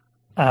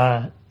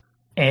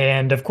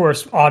 And of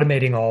course,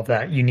 automating all of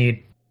that, you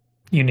need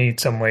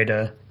some way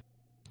to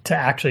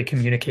actually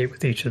communicate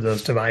with each of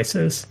those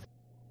devices.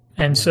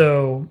 And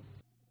so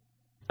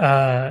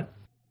I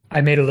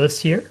made a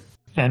list here,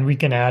 and we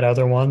can add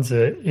other ones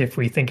if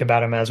we think about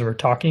them as we're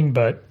talking,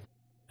 but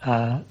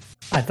I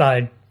thought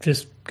I'd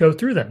just go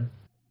through them.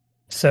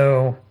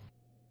 So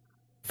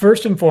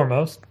first and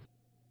foremost,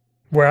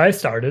 where I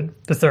started,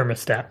 the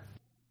thermostat.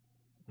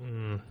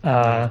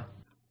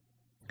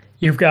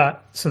 You've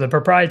got, so the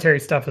proprietary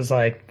stuff is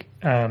like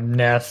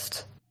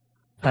Nest,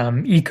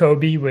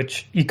 Ecobee,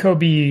 which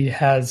Ecobee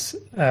has,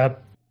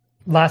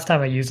 last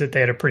time I used it,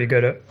 they had a pretty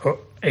good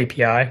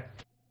API.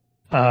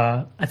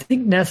 I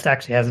think Nest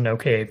actually has an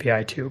okay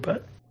API too,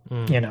 but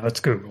it's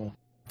Google.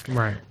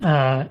 Right.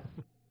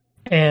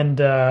 And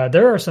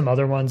there are some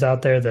other ones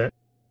out there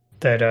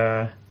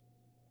that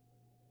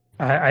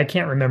I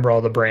can't remember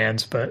all the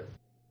brands, but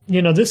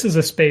this is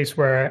a space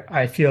where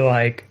I feel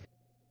like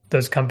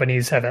those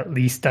companies have at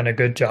least done a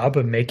good job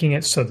of making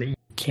it so that you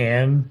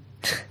can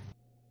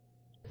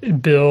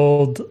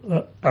build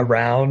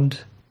around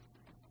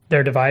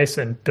their device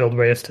and build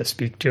ways to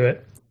speak to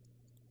it.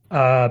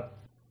 But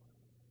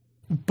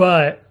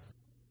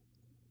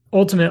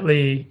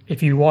ultimately,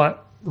 if you want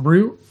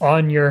root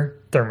on your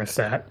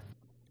thermostat,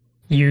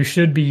 you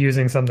should be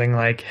using something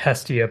like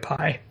Hestia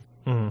Pi.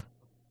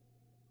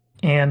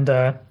 And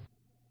I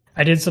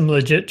did some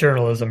legit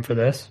journalism for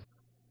this.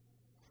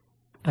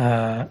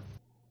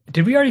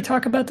 Did we already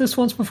talk about this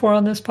once before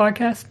on this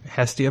podcast?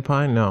 Hestia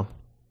Pi? No.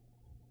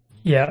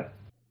 Yeah.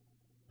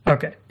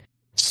 Okay.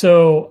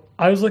 So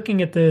I was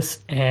looking at this,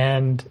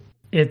 and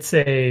it's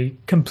a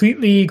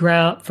completely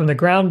from the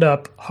ground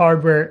up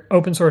hardware,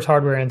 open source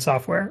hardware and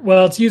software.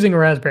 Well, it's using a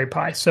Raspberry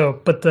Pi. So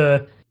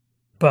I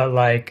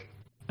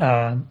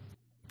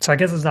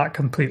guess it's not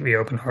completely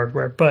open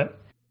hardware, but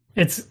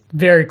it's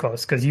very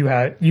close because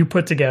you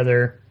put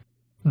together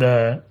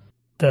the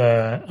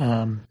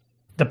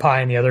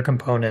Pi and the other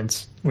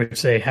components,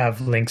 which they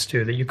have links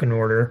to that you can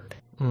order,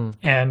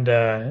 and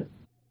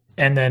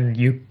then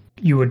you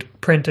would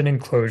print an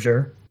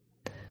enclosure,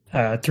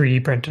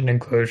 3D print an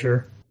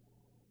enclosure,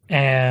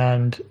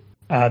 and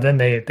then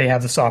they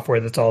have the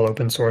software that's all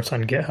open source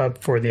on GitHub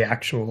for the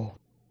actual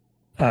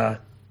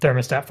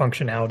thermostat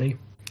functionality,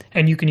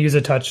 and you can use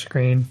a touch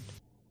screen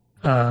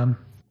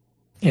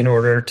in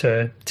order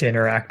to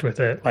interact with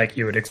it like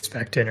you would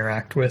expect to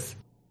interact with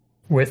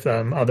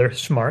other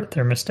smart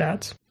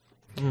thermostats.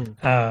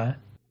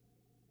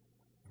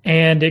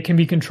 And it can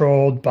be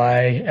controlled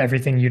by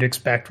everything you'd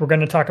expect. We're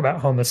going to talk about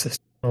Home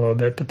Assistant a little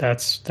bit, but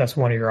that's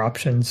one of your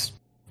options.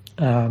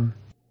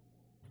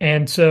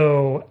 And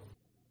so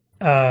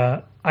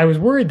I was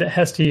worried that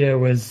Hestia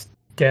was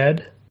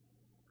dead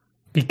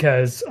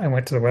because I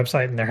went to the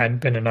website and there hadn't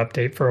been an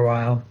update for a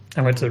while.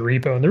 I went to the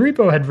repo, and the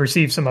repo had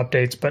received some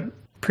updates, but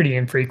pretty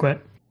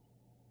infrequent.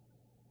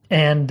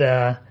 And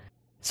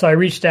so I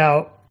reached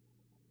out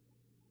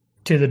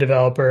to the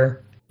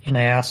developer and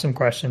I asked some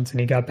questions, and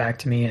he got back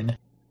to me. And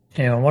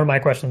one of my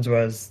questions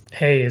was,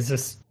 "Hey, is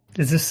this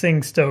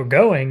thing still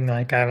going?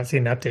 Like, I haven't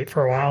seen an update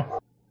for a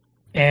while."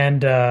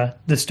 And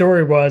the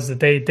story was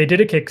that they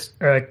did a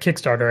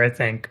Kickstarter, I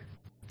think,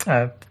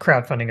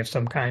 crowdfunding of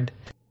some kind,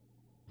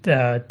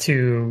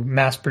 to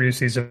mass produce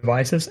these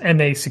devices,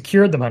 and they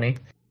secured the money.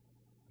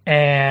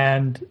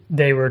 And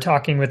they were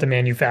talking with the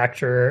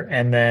manufacturer,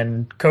 and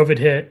then COVID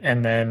hit,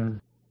 and then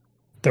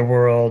the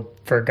world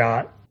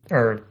forgot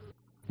or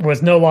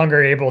was no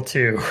longer able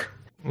to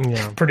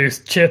produce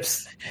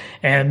chips,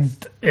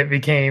 and it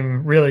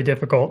became really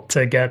difficult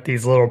to get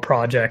these little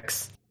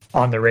projects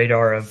on the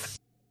radar of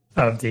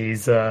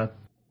these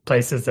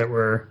places that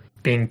were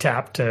being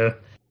tapped to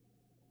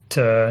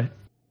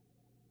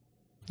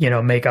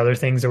make other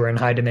things that were in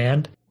high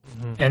demand.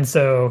 And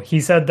so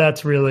he said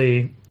that's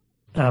really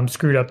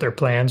screwed up their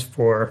plans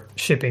for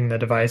shipping the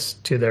device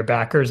to their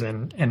backers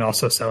and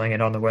also selling it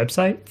on the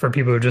website for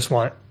people who just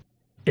want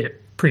it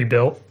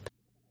pre-built.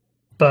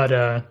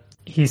 But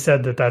he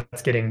said that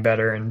that's getting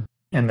better and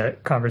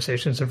that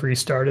conversations have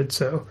restarted.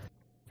 So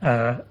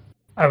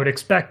I would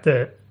expect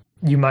that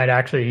you might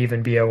actually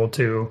even be able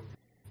to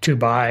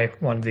buy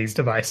one of these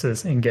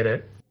devices and get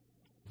it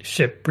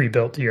shipped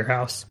pre-built to your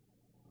house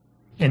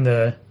in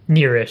the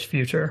nearish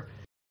future.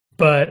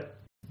 But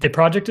the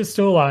project is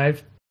still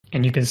alive.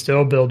 and you can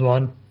still build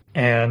one,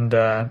 and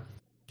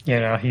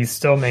he's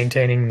still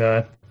maintaining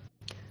the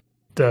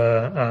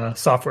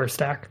software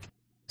stack.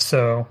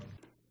 So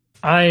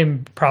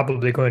I'm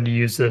probably going to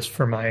use this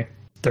for my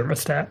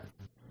thermostat.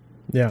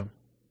 Yeah.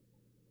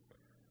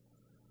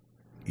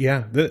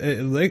 Yeah,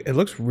 it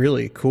looks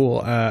really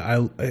cool.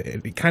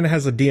 It kind of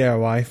has a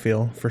DIY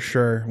feel for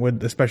sure,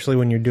 especially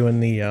when you're doing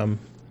the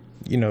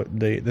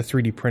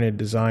 3D printed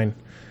design,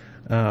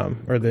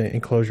 or the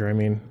enclosure, I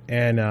mean.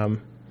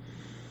 And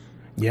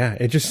yeah,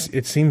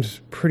 it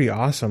seems pretty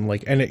awesome.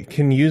 Like, and it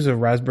can use a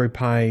Raspberry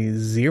Pi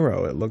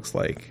Zero, it looks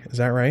like. Is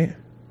that right?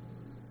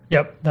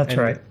 Yep, that's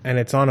right. And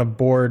it's on a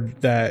board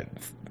that...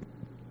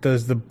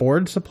 Does the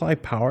board supply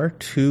power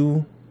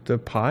to the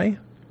Pi?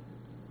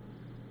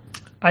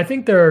 I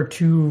think there are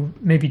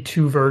maybe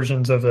two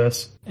versions of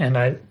this,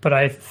 but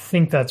I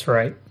think that's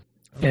right.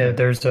 Okay. Yeah,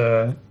 there's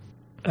a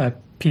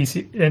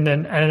PC,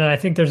 and I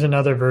think there's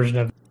another version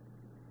of,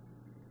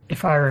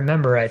 if I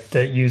remember right,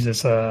 that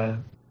uses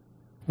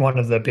one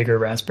of the bigger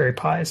Raspberry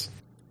Pis.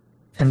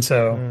 And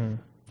so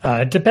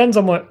it depends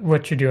on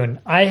what you're doing.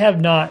 I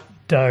have not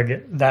dug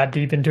that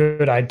deep into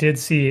it. I did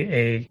see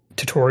a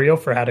tutorial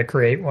for how to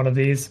create one of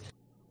these,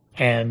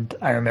 and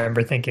I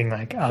remember thinking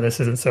like, oh, this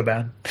isn't so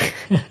bad.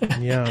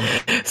 Yeah.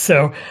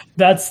 So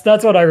that's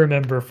what I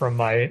remember from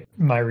my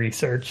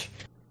research.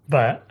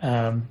 But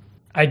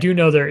I do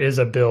know there is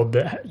a build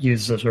that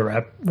uses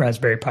a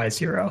Raspberry Pi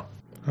Zero.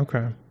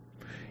 Okay.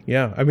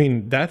 Yeah, I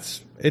mean,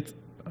 it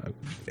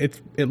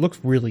looks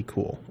really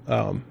cool.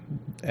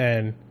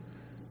 And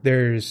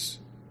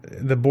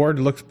the board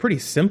looks pretty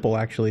simple,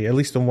 actually, at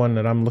least the one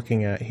that I'm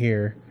looking at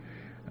here.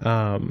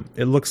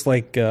 It looks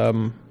like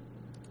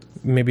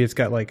maybe it's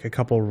got like a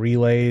couple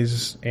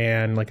relays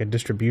and like a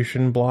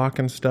distribution block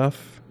and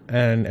stuff,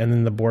 and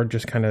then the board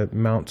just kind of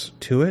mounts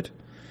to it.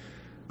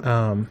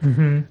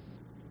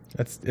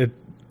 That's it.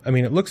 I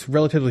mean, it looks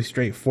relatively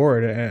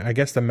straightforward. I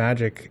guess the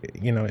magic,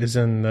 is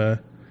in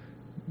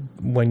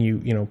when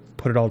you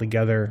put it all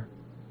together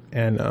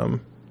and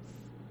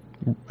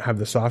have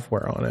the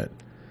software on it.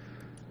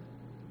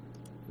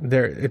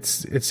 It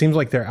seems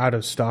like they're out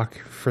of stock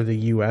for the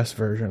US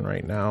version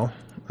right now,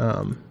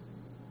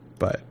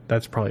 but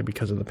that's probably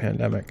because of the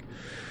pandemic.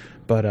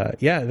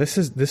 But yeah, this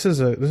is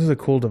a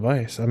cool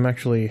device.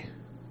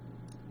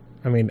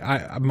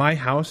 My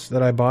house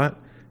that I bought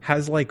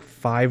has like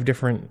 5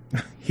 different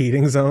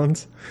heating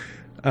zones,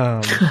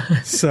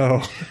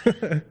 so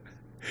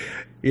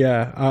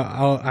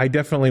yeah, I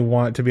definitely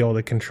want to be able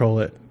to control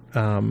it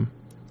from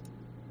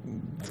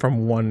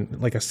one,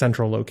 like a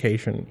central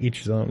location,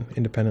 each zone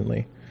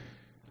independently.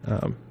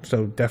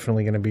 So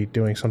definitely going to be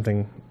doing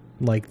something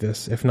like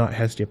this, if not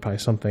Hestia Pi,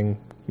 something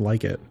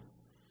like it.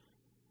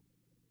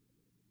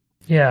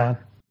 Yeah,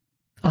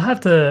 I'll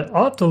have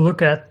to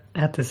look at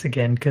this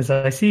again, because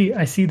I see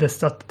the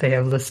stuff that they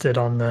have listed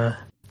on the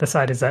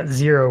side is that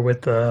Zero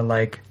with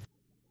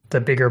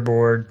the bigger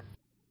board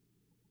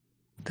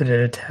that it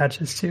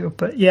attaches to.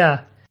 But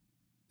yeah,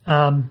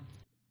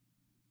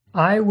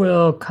 I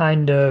will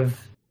kind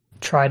of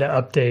try to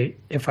update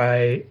if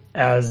I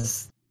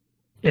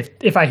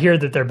hear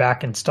that they're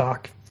back in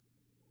stock.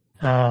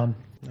 Nice.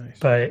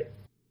 But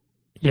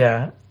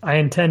yeah, I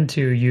intend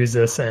to use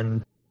this,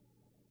 and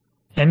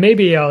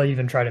maybe I'll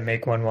even try to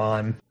make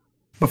one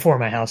before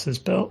my house is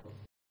built,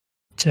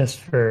 just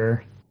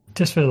for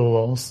the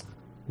lulz.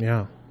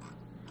 Yeah,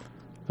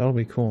 that'll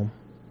be cool.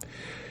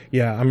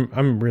 Yeah,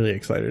 I'm really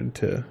excited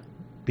to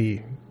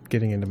be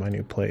getting into my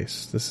new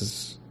place. This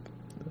is,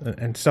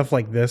 and stuff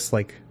like this,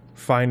 like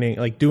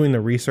doing the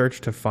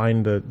research to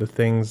find the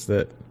things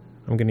that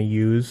I'm going to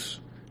use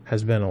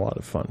has been a lot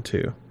of fun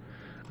too.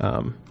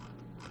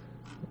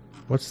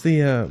 What's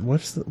the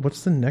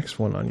next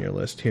one on your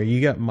list here? You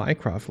got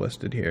Mycroft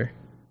listed here.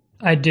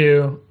 I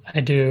do.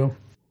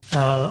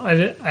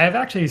 I have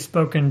actually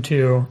spoken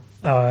to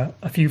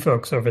a few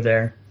folks over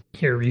there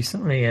here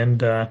recently,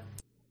 and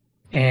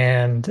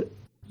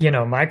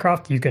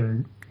Mycroft, you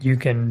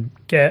can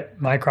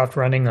get Mycroft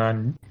running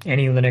on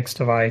any Linux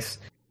device.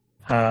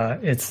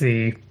 It's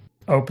the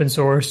open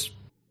source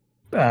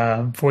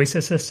voice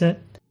assistant,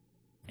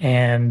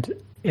 and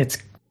it's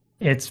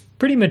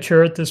pretty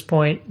mature at this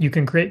point. You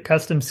can create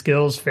custom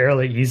skills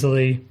fairly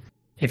easily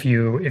if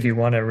you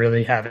want to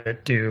really have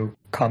it do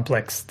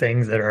complex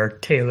things that are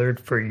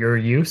tailored for your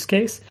use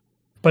case.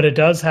 But it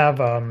does have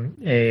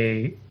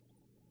a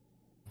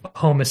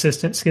Home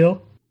Assistant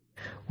skill,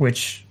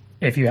 which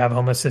if you have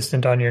Home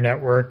Assistant on your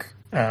network,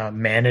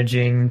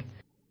 managing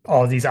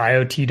all these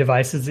IoT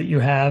devices that you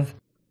have,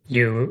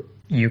 you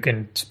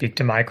can speak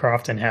to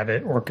Mycroft and have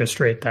it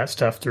orchestrate that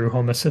stuff through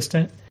Home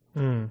Assistant.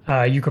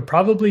 You could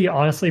probably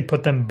honestly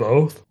put them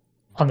both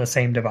on the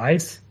same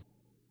device.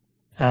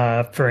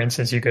 For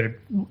instance,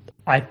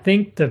 I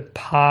think the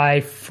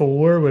Pi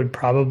 4 would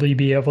probably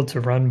be able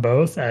to run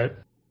both at,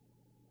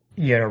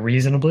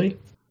 reasonably.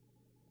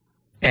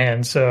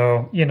 And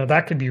so,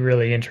 that could be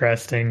really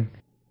interesting.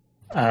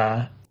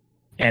 And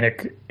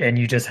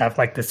you just have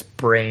like this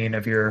brain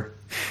of your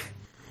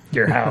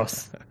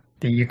house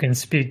that you can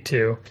speak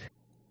to.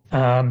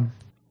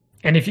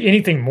 And if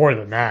anything more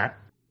than that,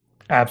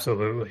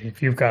 absolutely.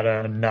 If you've got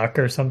a NUC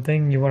or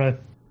something you want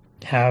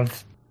to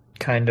have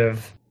kind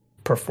of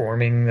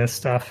performing this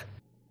stuff,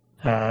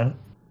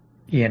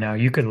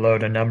 you could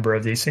load a number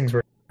of these things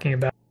we're talking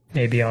about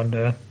maybe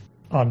onto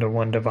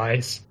one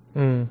device.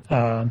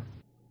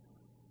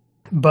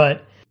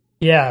 But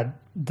yeah,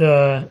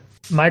 the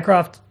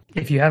Mycroft,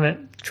 if you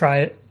haven't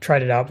tried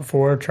it out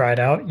before, try it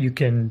out. You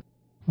can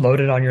load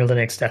it on your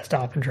Linux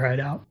desktop and try it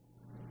out.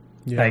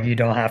 Yeah. Like, you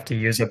don't have to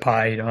use a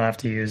Pi. You don't have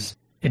to use.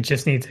 It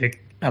just needs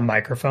a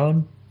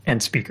microphone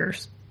and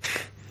speakers.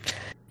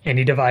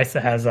 Any device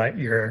that has like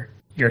your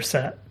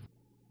set.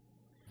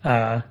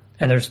 And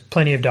there's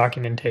plenty of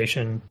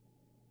documentation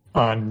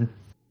on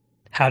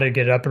how to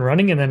get it up and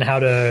running, and then how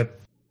to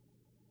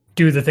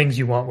do the things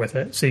you want with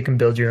it, so you can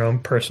build your own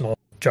personal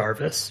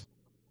Jarvis.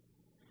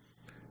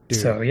 Dude,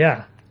 so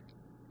yeah,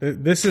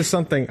 this is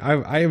something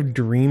I have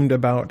dreamed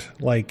about,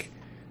 like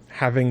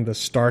having the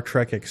Star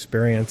Trek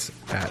experience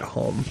at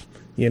home.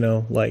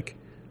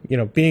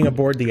 Being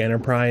aboard the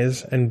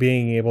Enterprise and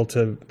being able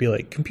to be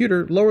like,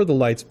 computer, lower the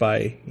lights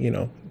by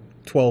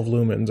 12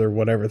 lumens or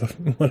whatever.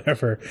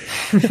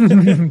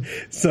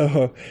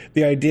 So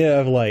the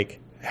idea of like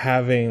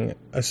having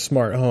a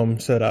smart home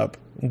set up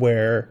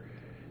where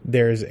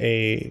there's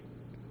a,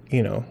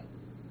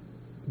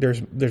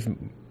 there's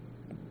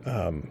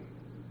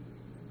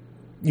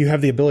you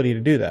have the ability to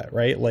do that,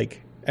 right? Like,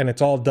 and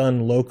it's all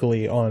done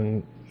locally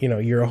on,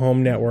 your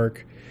home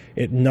network.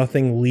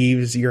 Nothing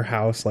leaves your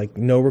house. Like,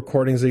 no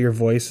recordings of your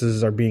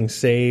voices are being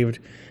saved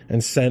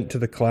and sent to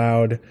the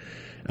cloud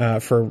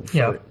for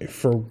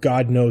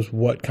God knows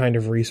what kind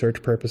of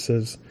research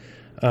purposes.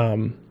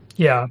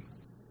 Yeah.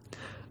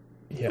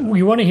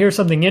 We want to hear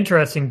something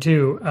interesting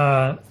too.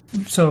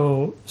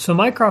 So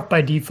Mycroft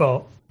by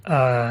default,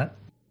 there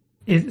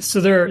are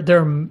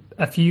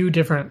a few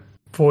different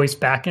voice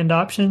backend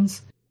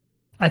options.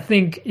 I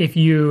think if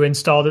you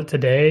installed it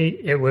today,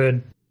 it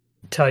would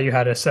tell you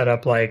how to set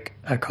up like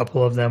a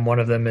couple of them. One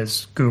of them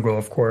is Google,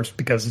 of course,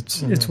 because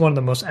it's one of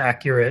the most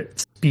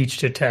accurate speech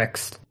to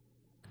text.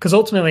 Because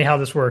ultimately how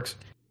this works,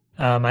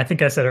 I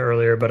think I said it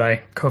earlier, but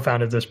I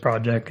co-founded this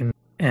project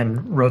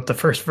and wrote the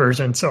first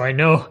version, so I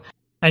know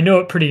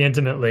it pretty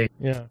intimately.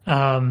 Yeah.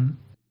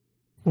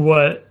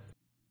 When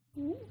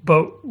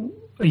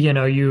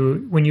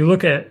you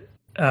look at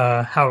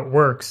how it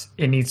works,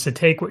 it needs to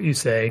take what you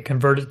say,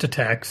 convert it to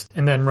text,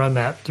 and then run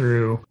that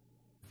through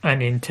an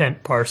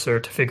intent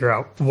parser to figure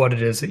out what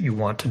it is that you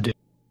want to do.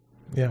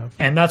 Yeah.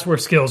 And that's where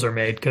skills are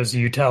made, because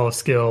you tell a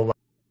skill,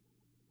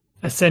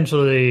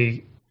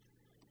 essentially,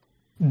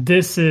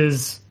 this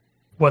is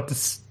what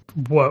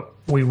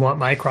we want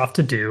Mycroft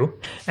to do,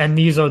 and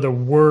these are the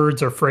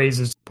words or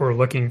phrases we're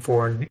looking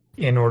for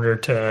in order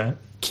to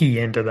key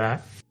into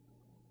that.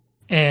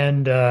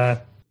 And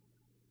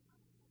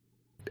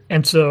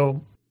so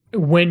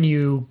when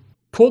you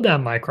pull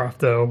down Mycroft,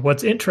 though,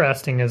 what's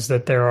interesting is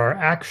that there are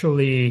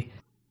actually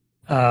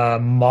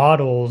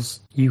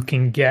models you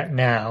can get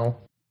now,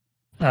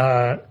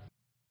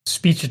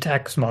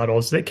 speech-to-text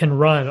models that can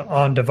run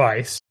on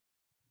device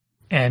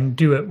and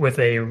do it with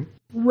a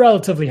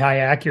relatively high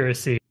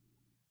accuracy,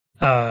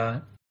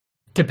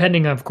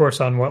 depending, of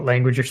course, on what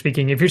language you're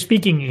speaking. If you're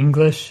speaking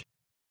English,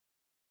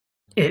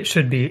 it's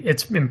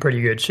in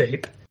pretty good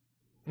shape.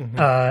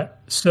 Mm-hmm.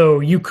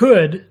 So you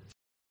could,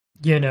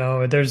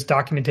 there's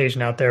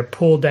documentation out there,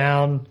 pull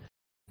down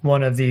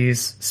one of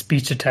these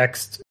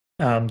speech-to-text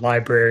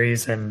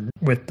libraries, and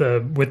with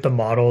the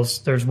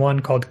models, there's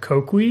one called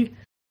Kokui,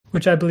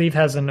 which I believe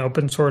has an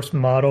open source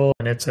model,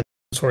 and it's an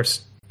open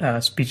source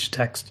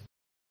speech-to-text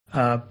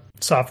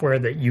software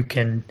that you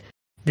can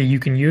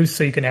use.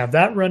 So you can have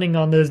that running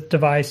on the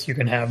device. You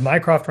can have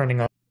Mycroft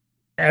running on.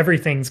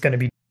 Everything's going to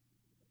be,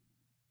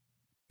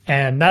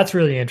 and that's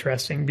really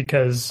interesting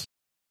because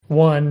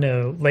one,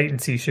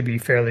 latency should be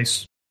fairly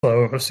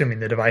slow, assuming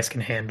the device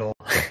can handle,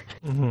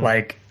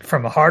 like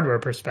from a hardware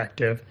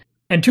perspective.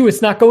 And two,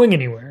 it's not going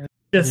anywhere.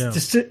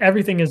 Just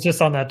everything is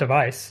just on that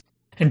device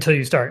until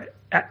you start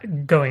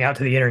going out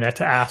to the internet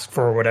to ask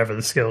for whatever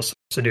the skill's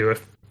supposed to do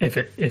if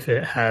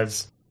it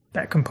has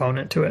that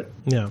component to it.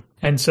 Yeah.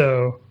 And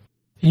so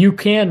you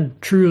can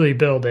truly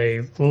build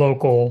a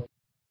local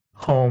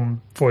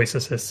home voice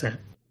assistant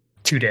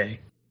today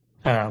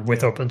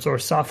with open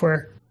source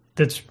software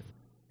that's,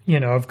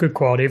 of good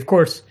quality. Of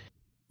course,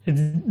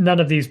 none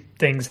of these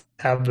things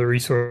have the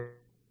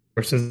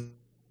resources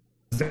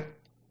that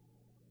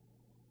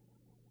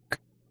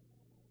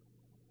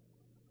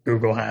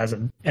Google has,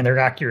 and their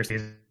accuracy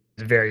is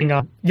very,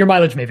 your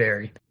mileage may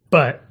vary,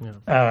 but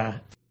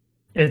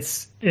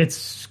it's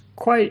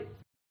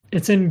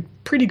in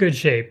pretty good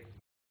shape,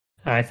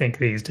 I think,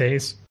 these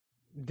days.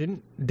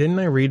 Didn't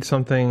I read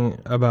something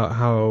about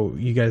how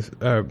you guys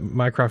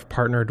Mycroft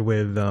partnered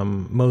with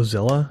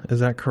Mozilla?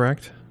 Is that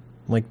correct?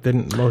 Like,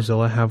 didn't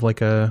Mozilla have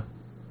like a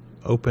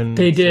open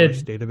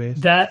source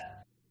database?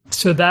 That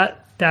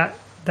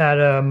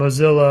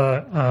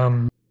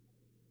Mozilla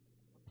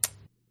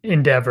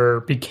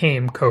endeavor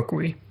became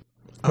Kokui,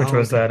 which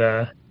was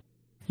that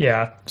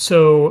Yeah.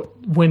 So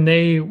when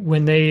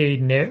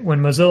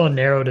Mozilla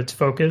narrowed its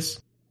focus,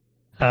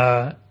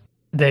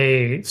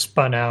 they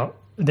spun out.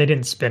 They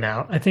didn't spin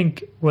out. I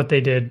think what they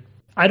did.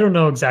 I don't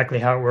know exactly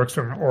how it works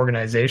from an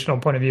organizational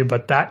point of view,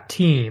 but that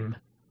team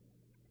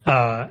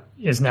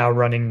is now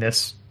running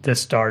this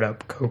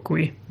startup,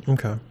 Kokui.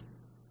 Okay.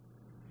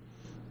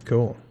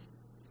 Cool.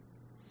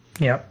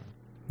 Yep.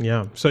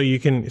 Yeah. So you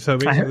can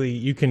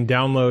you can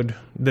download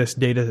this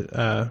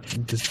data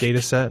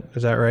set.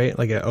 Is that right?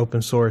 Like an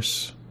open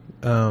source.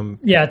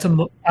 Yeah,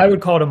 I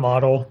would call it a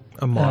model.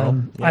 A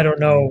model. Yeah. I don't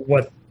know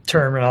what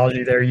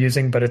terminology they're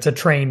using, but it's a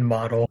trained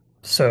model.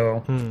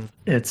 So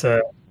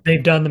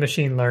they've done the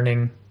machine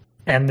learning,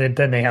 and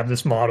then they have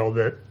this model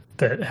that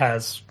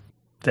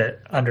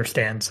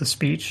understands the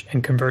speech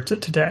and converts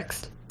it to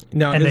text.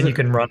 Now, and then you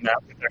can run that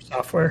with their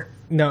software.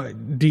 Now,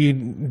 do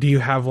you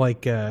have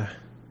like do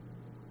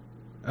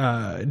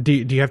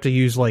you have to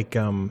use like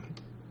a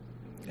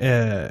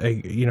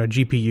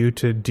GPU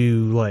to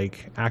do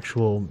like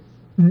actual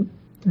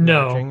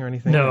matching or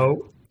anything?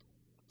 No.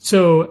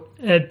 So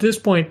at this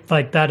point,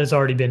 like that has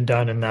already been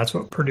done, and that's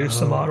what produced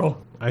the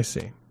model. I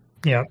see.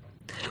 Yeah.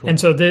 Cool. And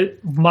so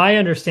my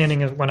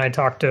understanding is when I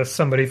talked to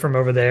somebody from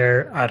over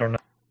there, I don't know,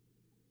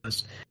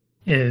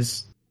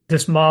 is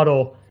this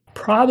model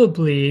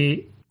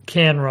probably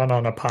can run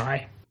on a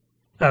Pi,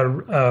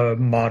 a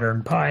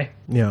modern Pi.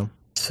 Yeah.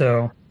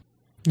 So,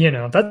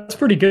 that's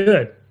pretty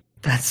good.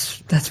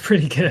 That's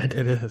pretty good.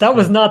 It is. That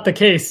was not the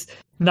case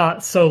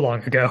not so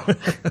long ago.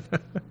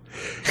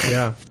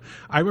 Yeah.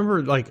 I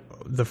remember like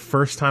the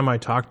first time I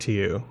talked to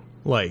you,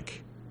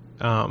 like,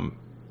 I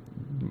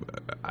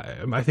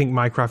think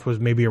Minecraft was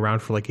maybe around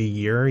for like a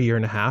year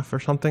and a half or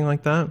something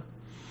like that.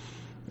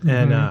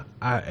 Mm-hmm.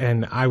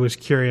 And I was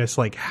curious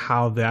like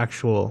how the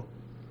actual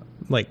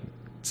like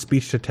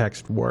speech to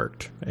text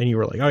worked. And you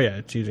were like, oh yeah,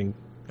 it's using,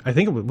 I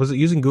think was it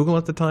using Google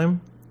at the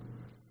time?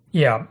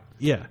 Yeah.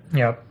 Yeah.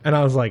 Yep. And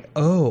I was like,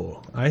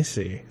 oh, I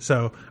see.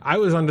 So I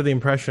was under the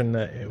impression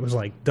that it was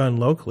like done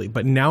locally,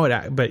 but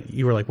but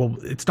you were like, well,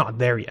 it's not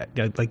there yet.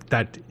 Like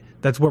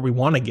that's where we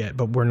want to get,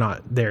 but we're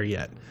not there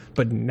yet.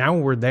 But now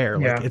we're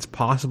there. Yeah. Like it's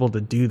possible to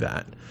do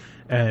that.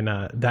 And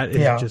that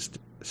is just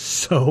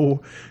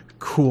so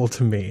cool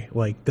to me.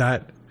 Like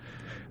that,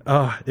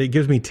 it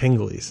gives me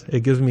tinglies.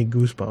 It gives me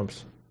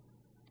goosebumps.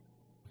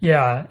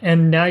 Yeah.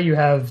 And now you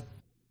have,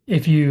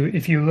 if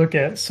you look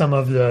at some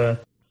of the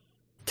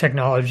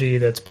technology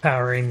that's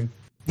powering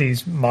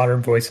these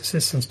modern voice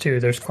assistants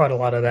too, there's quite a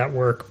lot of that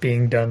work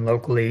being done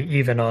locally,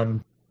 even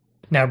on,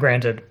 now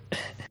granted,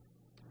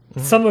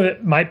 some of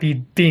it might be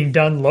being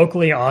done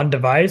locally on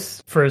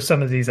device for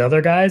some of these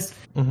other guys,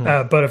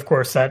 but of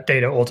course that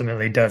data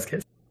ultimately does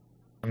get,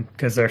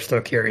 because they're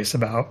still curious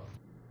about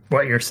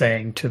what you're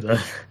saying to the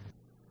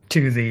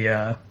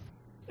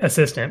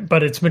assistant.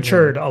 But it's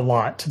matured a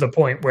lot to the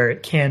point where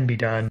it can be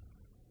done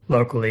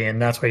locally,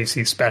 and that's why you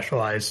see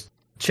specialized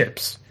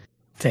chips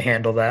to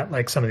handle that,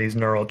 like some of these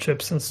neural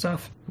chips and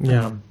stuff.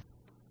 Yeah.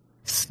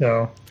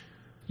 So,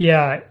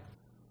 yeah,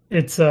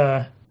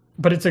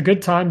 but it's a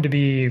good time to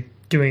be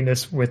doing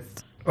this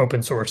with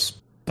open source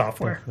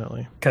software.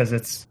 Definitely. Because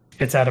it's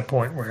at a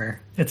point where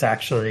it's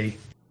actually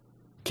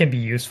can be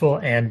useful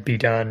and be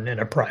done in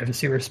a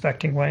privacy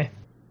respecting way.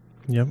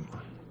 Yep.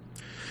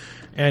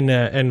 And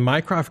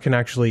Minecraft can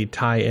actually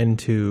tie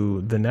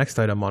into the next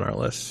item on our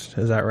list.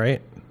 Is that right?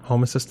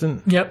 Home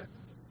Assistant? Yep.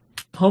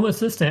 Home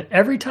Assistant.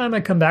 Every time I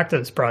come back to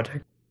this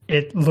project,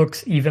 it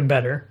looks even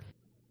better.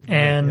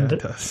 And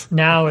it does.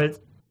 Now it's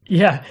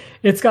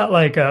got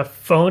like a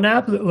phone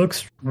app that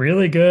looks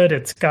really good.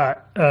 It's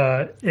got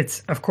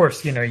it's of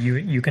course,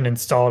 you can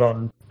install it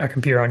on a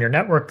computer on your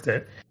network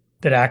that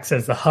acts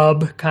as the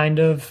hub kind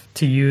of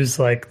to use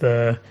like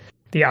the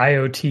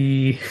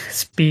IoT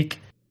speak.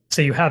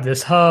 So you have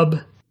this hub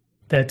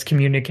that's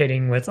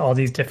communicating with all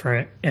these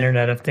different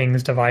Internet of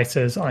Things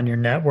devices on your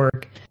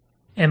network.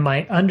 And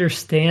my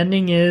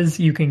understanding is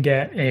you can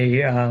get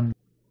a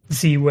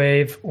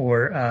Z-Wave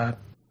or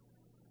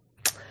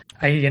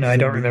I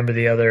don't remember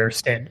the other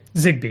standard,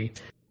 Zigbee,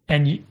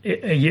 and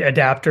a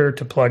adapter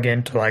to plug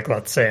into, like,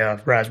 let's say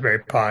a Raspberry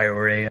Pi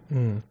or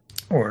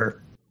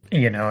or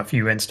if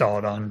you install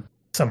it on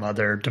some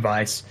other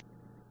device,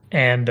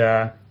 and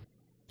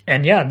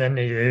then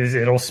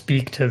it'll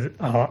speak to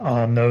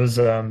on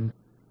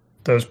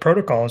those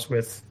protocols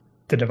with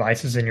the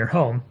devices in your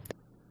home.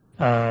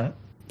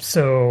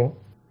 So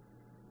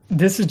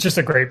this is just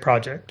a great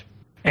project,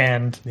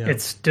 and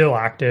it's still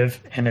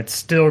active, and it's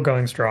still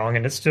going strong,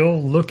 and it's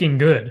still looking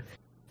good.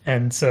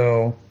 And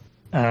so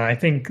I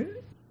think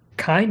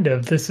kind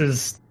of this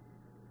is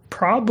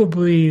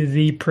probably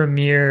the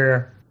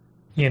premier,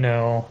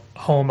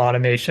 home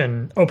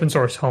automation, open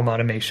source home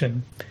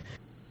automation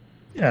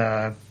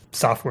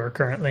software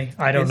currently.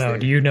 I don't know.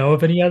 Do you know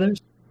of any others?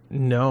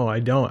 No,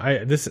 I don't.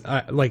 I've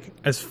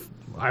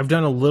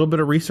done a little bit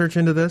of research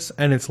into this,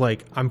 and it's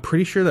like I'm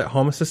pretty sure that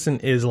Home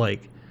Assistant is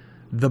like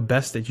the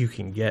best that you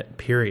can get,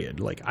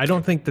 period. Like I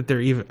don't think that there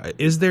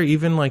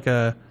even like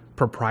a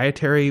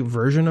proprietary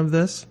version of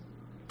this.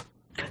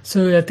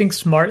 So I think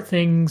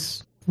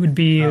SmartThings would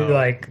be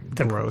like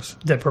gross.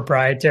 the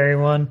proprietary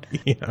one.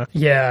 Yeah.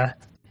 Yeah.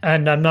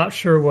 And I'm not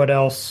sure what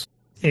else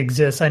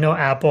exists. I know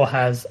Apple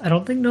has, I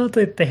don't think know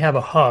that they have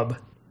a hub.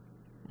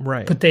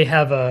 Right. But they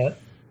have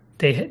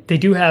they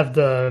do have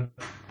the,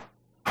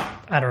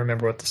 I don't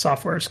remember what the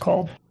software is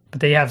called, but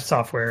they have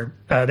software.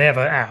 They have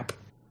an app.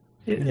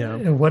 Yeah.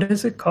 What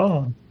is it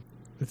called?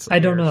 It's I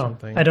don't know.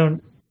 something. I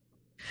don't.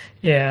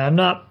 Yeah, I'm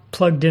not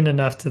plugged in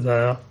enough to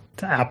the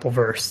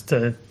Appleverse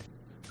to.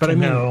 But to I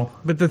mean, know.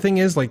 but the thing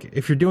is, like,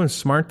 if you're doing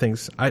smart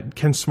things,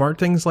 can smart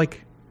things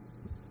like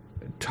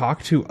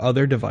talk to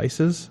other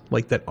devices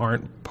like that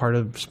aren't part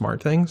of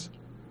smart things?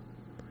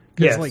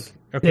 Yes. Like,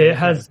 okay, it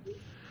has.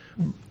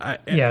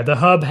 Yeah, the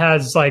hub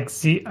has like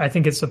I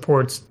think it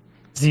supports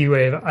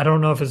Z-Wave. I don't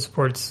know if it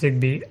supports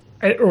Zigbee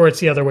or it's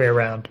the other way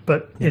around.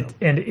 But and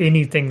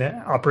anything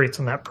that operates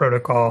on that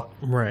protocol,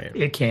 right?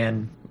 It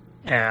can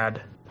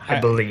add. I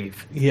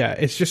believe. Yeah,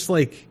 it's just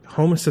like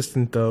Home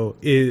Assistant though.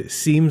 It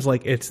seems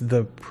like it's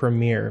the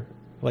premier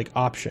like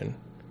option.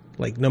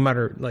 Like no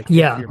matter like if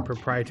you're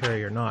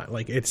proprietary or not,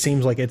 like it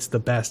seems like it's the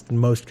best and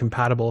most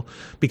compatible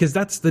because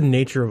that's the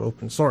nature of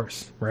open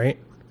source, right?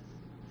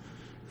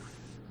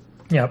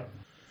 Yep.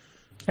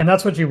 And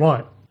that's what you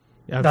want.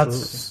 Absolutely.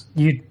 That's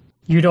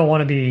you don't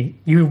want to be,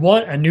 you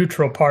want a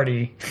neutral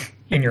party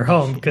in your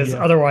home because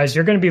otherwise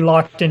you're going to be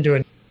locked into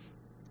it.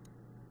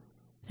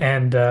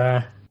 And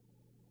although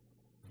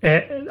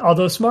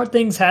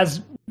SmartThings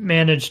has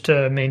managed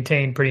to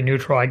maintain pretty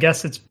neutral, I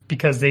guess it's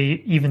because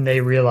they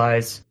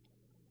realize,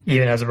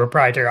 even as a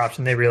proprietary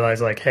option, they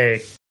realize like,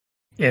 hey,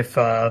 if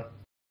the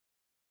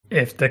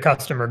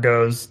customer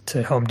goes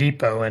to Home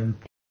Depot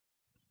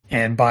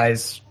and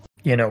buys,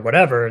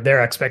 whatever,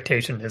 their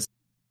expectation is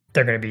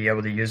they're going to be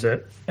able to use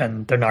it,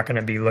 and they're not going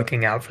to be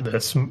looking out for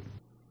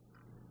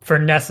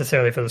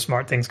necessarily for the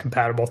SmartThings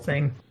compatible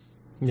thing.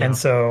 Yeah. And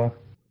so,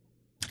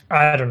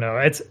 I don't know.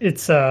 It's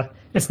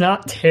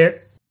not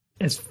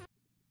as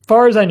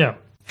far as I know.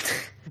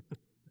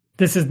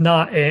 This is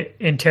not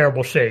in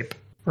terrible shape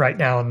right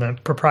now on the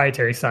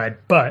proprietary side.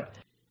 But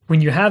when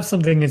you have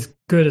something as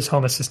good as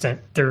Home Assistant,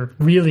 there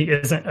really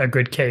isn't a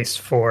good case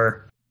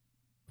for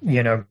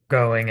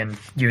going and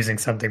using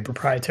something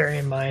proprietary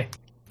in my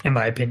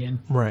opinion.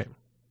 Right.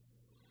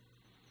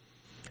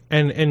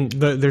 And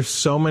there's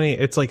so many,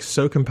 it's like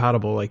so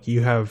compatible. Like you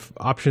have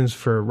options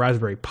for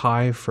Raspberry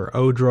Pi, for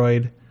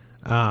Odroid.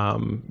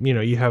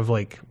 You have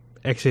like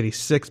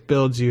x86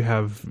 builds, you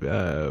have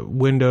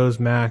Windows,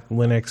 Mac,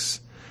 Linux.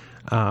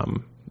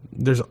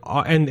 There's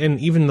and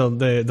even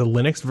the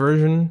Linux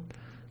version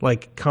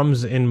like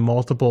comes in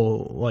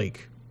multiple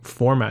like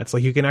formats.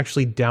 Like you can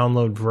actually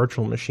download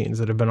virtual machines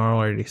that have been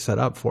already set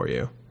up for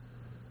you.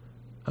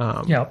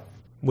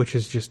 Which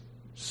is just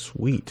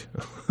sweet.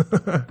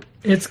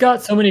 It's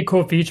got so many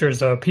cool features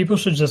though. People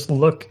should just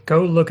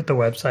go look at the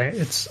website.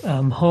 It's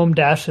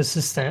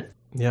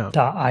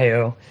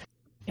home-assistant.io.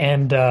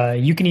 And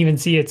you can even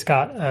see it's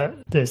got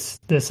this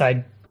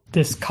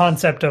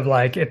concept of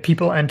like if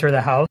people enter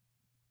the house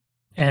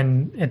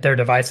and if their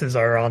devices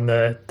are on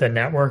the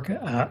network,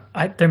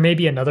 there may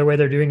be another way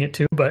they're doing it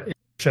too, but it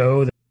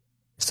show that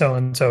so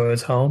and so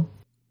is home,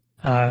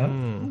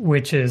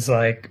 which is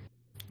like,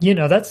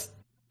 that's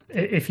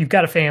if you've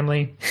got a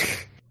family,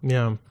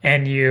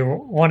 and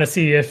you want to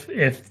see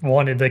if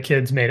one of the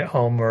kids made it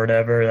home or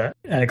whatever. That,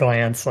 at a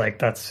glance, like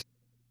that's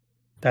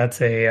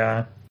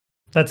a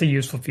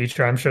useful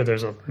feature. I'm sure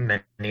there's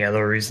many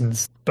other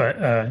reasons,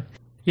 but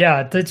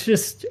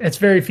it's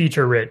very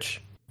feature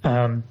rich.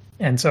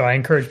 And so I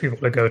encourage people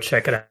to go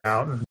check it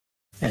out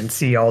and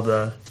see all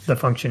the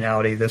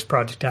functionality this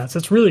project has.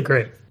 It's really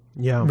great.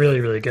 Yeah.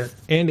 Really, really good.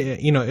 And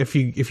if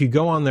you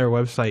go on their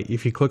website,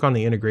 if you click on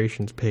the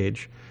integrations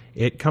page,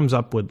 it comes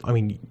up with,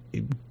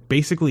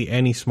 basically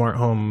any smart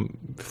home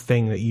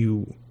thing that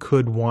you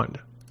could want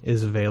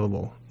is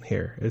available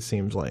here. It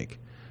seems like.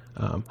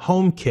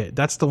 HomeKit,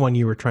 that's the one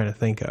you were trying to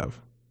think of.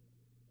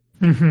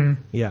 Mm-hmm.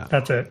 Yeah.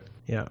 That's it.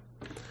 Yeah.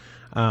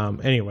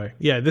 Anyway,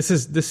 this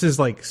is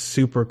like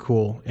super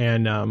cool.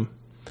 And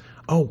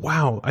oh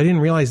wow, I didn't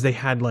realize they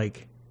had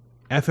like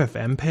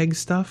FFmpeg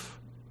stuff,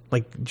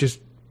 like just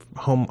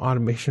home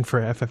automation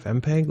for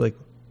FFmpeg. Like,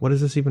 what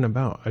is this even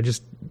about?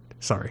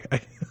 Sorry.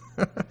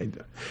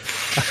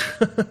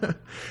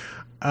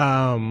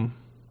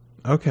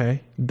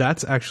 Okay,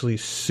 that's actually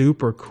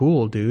super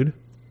cool, dude.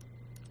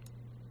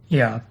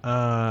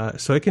 Yeah.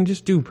 So it can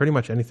just do pretty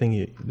much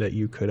anything that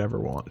you could ever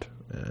want.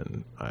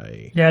 And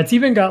it's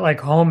even got like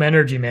home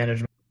energy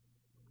management.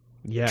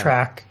 Yeah.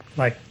 Track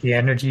like the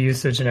energy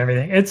usage and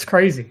everything. It's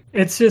crazy.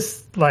 It's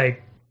just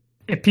like,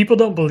 if people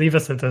don't believe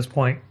us at this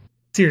point,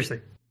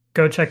 seriously,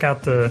 go check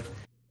out the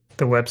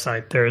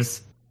website.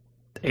 There's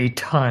a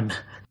ton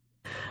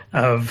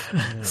of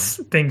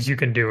things you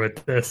can do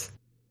with this.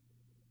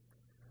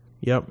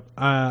 Yep.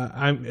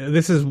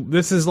 This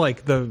is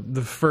like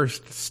the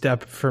first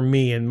step for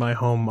me in my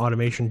home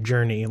automation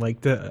journey.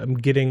 Like I'm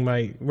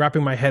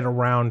wrapping my head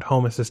around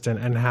Home Assistant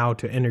and how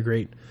to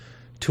integrate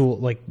tool,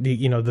 like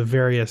the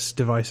various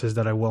devices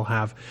that I will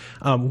have.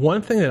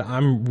 One thing that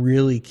I'm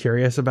really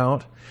curious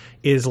about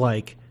is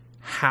like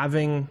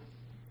having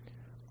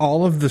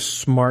all of the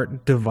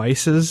smart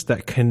devices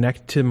that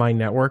connect to my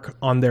network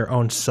on their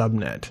own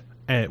subnet,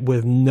 and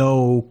with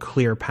no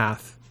clear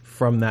path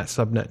from that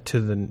subnet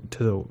to the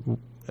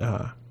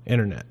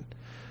internet.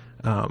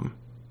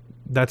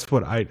 That's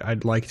what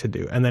I'd like to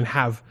do, and then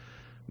have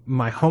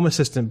my Home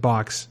Assistant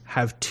box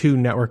have two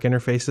network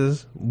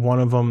interfaces, one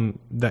of them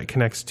that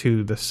connects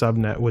to the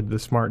subnet with the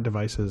smart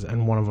devices,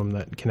 and one of them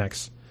that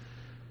connects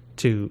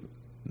to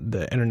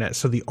the internet.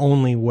 So the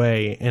only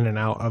way in and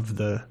out of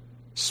the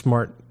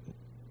smart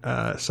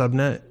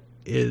subnet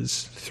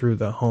is through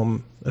the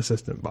Home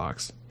Assistant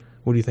box.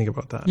 What do you think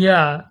about that?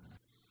 Yeah.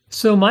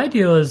 So my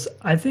deal is,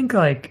 I think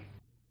like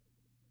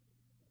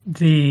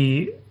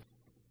the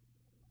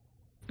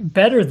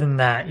better than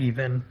that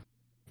even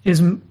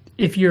is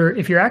if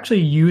you're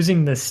actually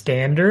using the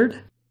standard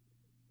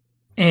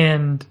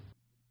and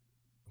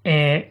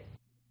you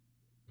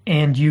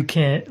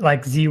can,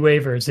 like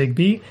Z-Wave or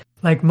Zigbee,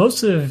 like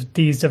most of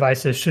these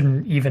devices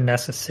shouldn't even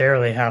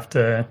necessarily have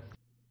to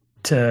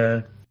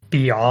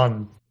be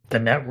on the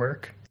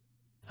network.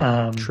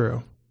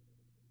 True.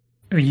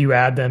 You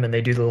add them and they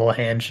do the little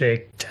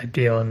handshake type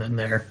deal, and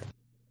then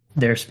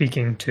they're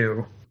speaking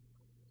to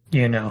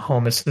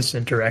Home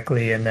Assistant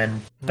directly, and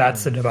then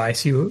that's the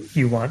device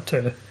you want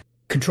to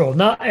control.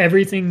 Not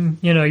everything,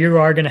 you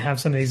are going to have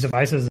some of these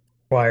devices that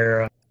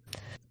require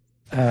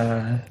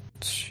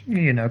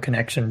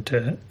connection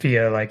to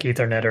via like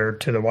Ethernet or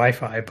to the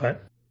Wi-Fi,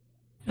 but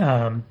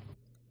when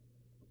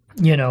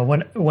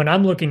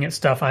I'm looking at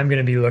stuff, I'm going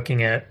to be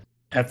looking at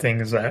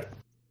things that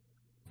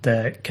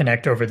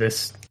connect over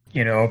this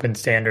open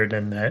standard,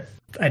 and that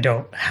I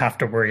don't have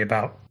to worry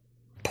about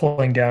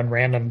pulling down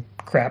random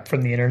crap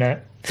from the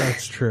internet.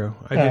 That's true.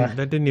 That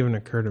didn't even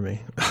occur to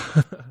me.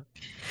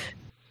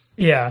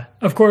 Yeah,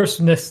 of course.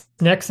 This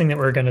next thing that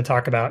we're going to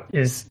talk about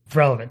is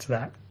relevant to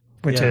that,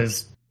 which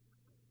is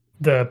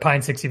the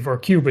Pine 64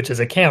 Cube, which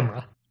is a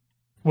camera,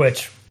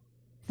 which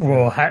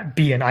will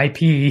be an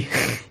IP.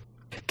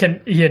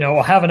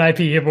 Will have an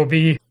IP. It will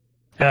be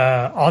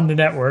on the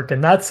network,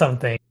 and that's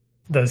something.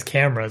 Those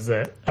cameras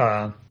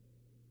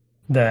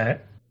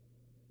that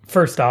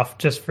first off,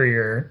 just for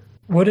your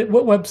what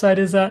website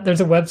is that?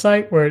 There's a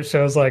website where it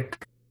shows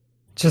like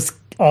just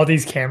all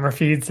these camera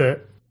feeds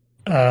that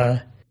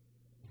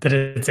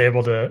it's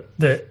able to,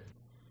 that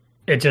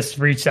it just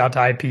reached out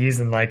to IPs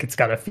and like it's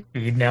got a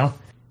feed now.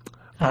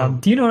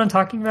 Do you know what I'm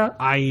talking about?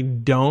 I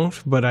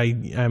don't, but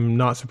I'm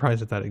not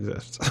surprised that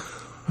exists.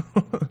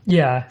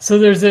 Yeah. So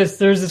there's this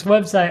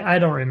website. I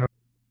don't remember.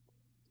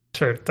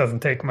 Sure, it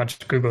doesn't take much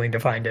Googling to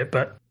find it,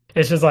 but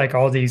it's just like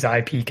all these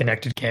IP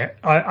connected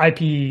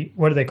IP.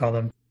 What do they call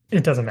them?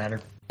 It doesn't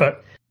matter.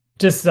 But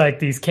just like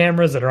these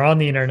cameras that are on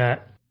the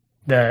internet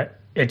that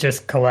it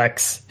just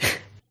collects,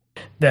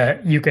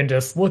 that you can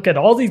just look at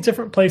all these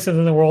different places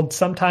in the world.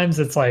 Sometimes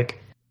it's like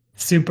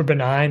super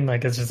benign,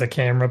 like it's just a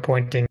camera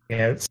pointing at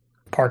a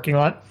parking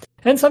lot,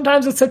 and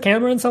sometimes it's a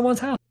camera in someone's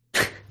house.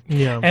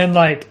 Yeah, and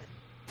like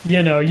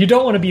you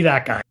don't want to be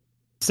that guy.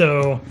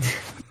 So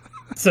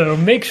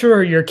make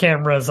sure your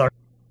cameras are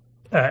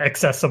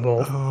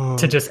accessible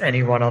to just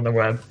anyone on the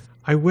web.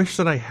 I wish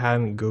that I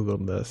hadn't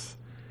Googled this.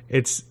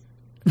 It's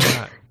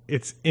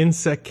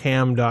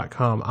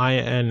insecam.com,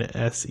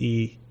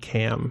 INSE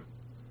cam.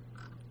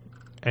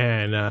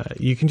 And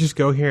you can just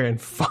go here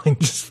and find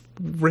just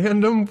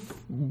random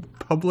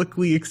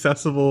publicly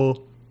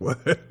accessible...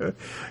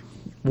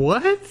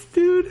 What,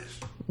 dude?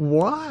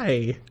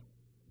 Why?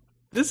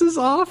 This is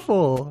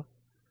awful.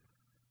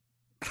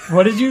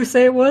 What did you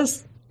say it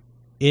was?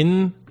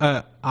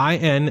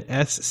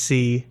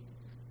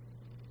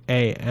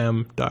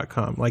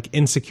 INSCAM.com, like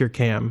insecure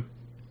cam.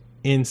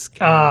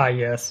 Ah,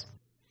 yes.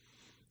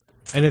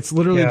 And it's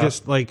literally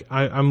just like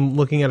I'm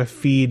looking at a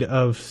feed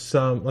of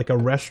some like a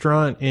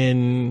restaurant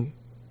in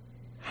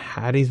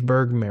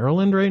Hattiesburg,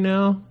 Maryland right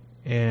now,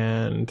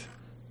 and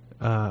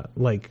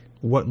like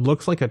what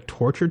looks like a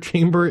torture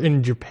chamber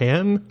in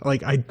Japan.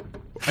 Like I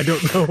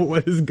don't know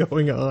what is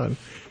going on.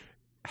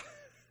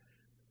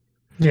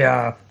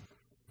 Yeah.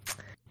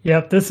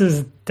 Yep, this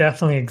is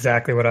definitely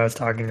exactly what I was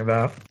talking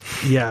about.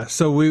 Yeah,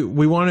 so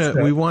we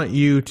want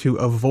you to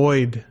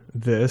avoid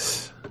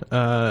this.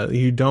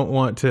 You don't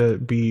want to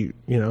be,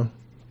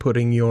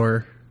 putting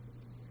your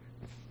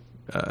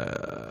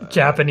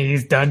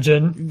Japanese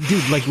dungeon.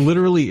 Dude, like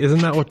literally,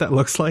 isn't that what that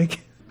looks like?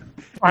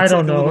 I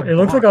don't know. It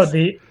looks like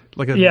it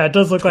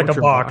does look like a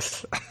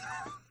box.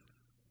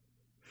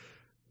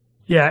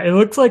 Yeah, it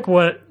looks like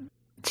what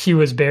she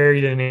was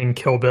buried in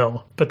Kill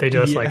Bill, but they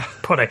just like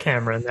put a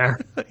camera in there.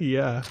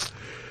 Yeah.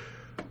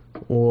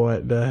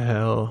 What the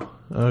hell?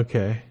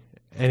 Okay.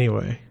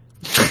 Anyway,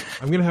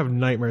 I'm going to have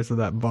nightmares with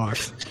that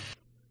box.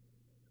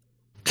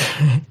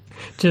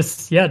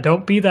 Just,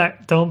 don't be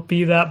that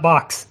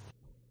box.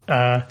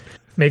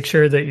 Make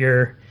sure that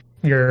your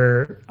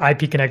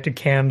IP connected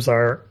cams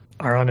are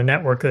on a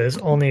network that is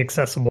only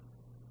accessible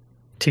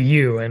to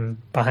you and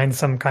behind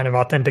some kind of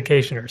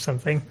authentication or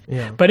something.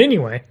 Yeah. But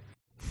anyway,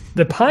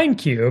 the Pine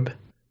Cube,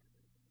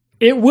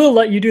 it will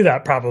let you do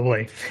that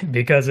probably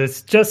because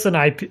it's just an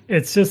IP.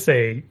 It's just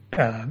a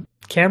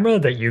camera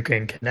that you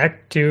can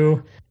connect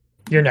to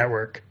your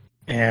network,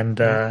 and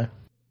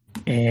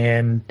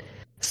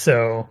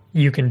so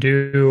you can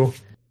do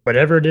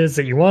whatever it is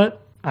that you want.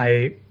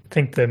 I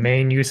think the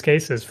main use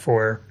case is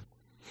for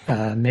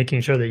making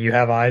sure that you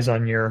have eyes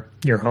on your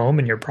home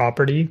and your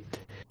property,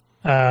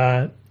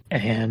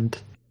 and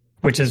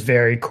which is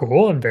very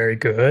cool and very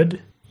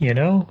good,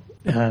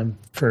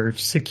 for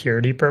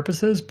security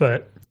purposes.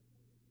 But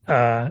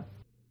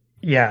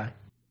yeah,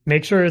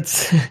 make sure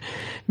it's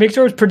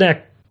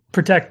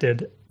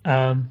protected.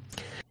 I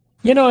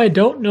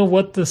don't know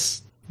what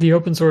the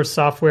open source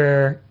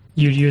software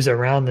you'd use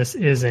around this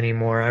is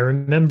anymore. I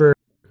remember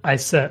I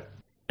set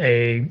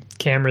a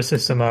camera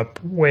system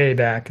up way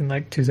back in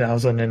like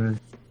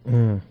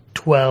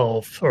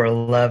 2012 or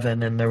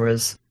 11, and there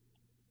was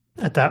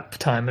at that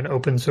time an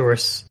open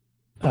source.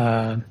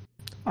 I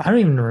don't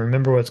even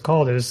remember what it's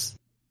called.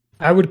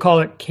 I would call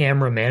it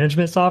camera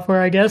management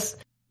software, I guess.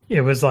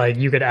 It was like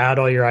you could add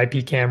all your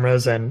IP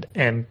cameras and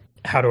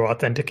how to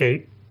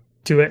authenticate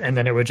to it, and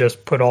then it would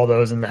just put all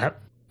those in that,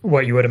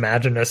 what you would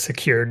imagine a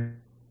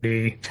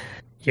security,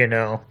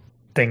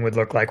 thing would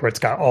look like, where it's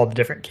got all the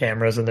different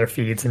cameras and their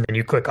feeds, and then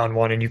you click on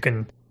one and you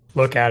can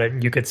look at it,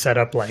 and you could set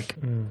up like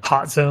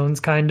hot zones,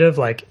 kind of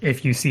like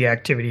if you see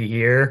activity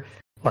here,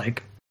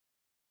 like,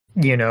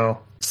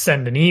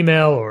 send an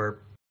email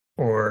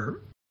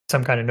or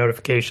some kind of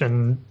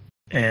notification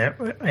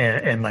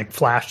and like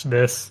flash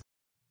this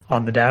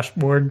on the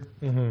dashboard.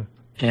 Mm-hmm.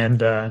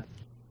 And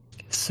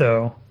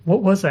so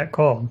what was that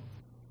called?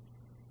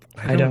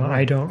 I don't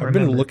remember. I've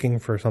been looking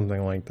for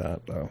something like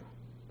that though.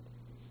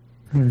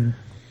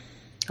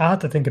 I'll have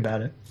to think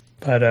about it.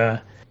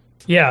 But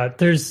yeah,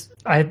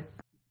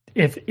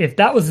 if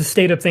that was the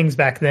state of things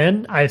back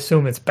then, I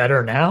assume it's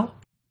better now.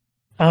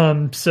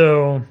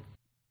 So,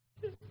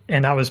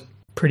 and that was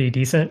pretty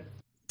decent.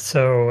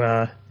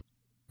 So,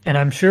 and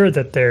I'm sure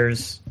that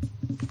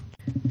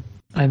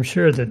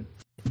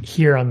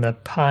here on the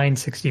Pine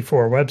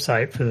 64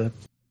 website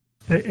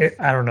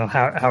I don't know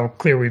how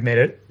clear we've made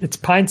it. It's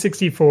Pine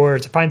 64.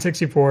 It's a Pine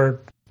 64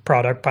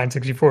 product,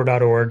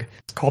 pine64.org.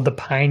 It's called the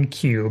Pine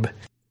Cube.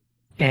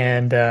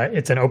 And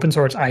it's an open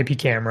source IP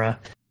camera.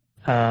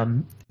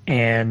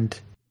 And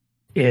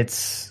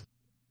it's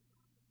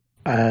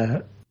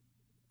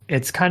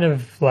kind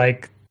of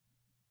like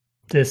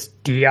this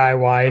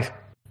DIY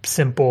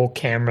simple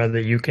camera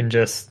that you can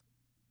just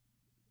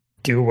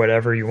do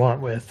whatever you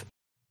want with.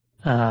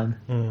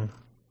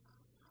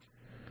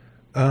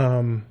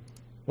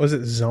 Was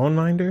it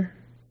ZoneMinder?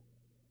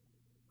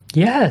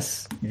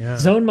 Yes. Yeah.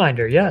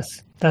 ZoneMinder.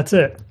 Yes, that's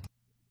it.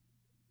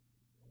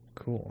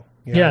 Cool.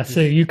 Yeah, so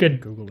you could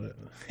Google it.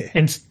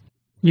 and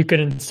you could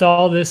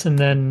install this and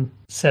then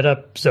set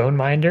up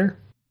ZoneMinder,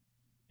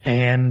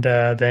 and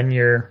then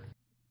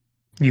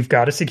you've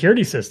got a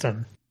security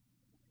system.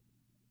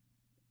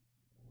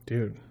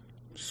 Dude,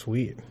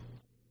 sweet.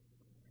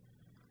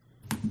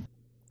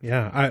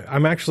 Yeah,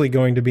 I'm actually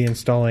going to be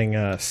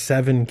installing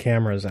 7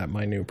 cameras at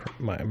my new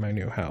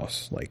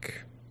house,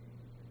 like,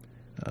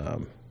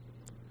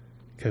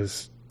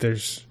 because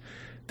there's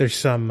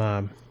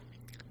some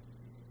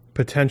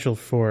potential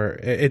for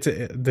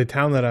the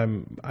town that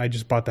I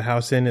just bought the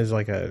house in is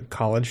like a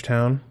college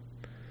town,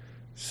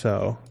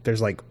 so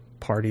there's like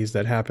parties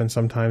that happen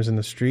sometimes in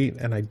the street,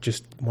 and I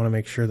just want to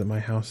make sure that my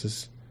house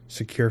is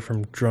secure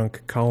from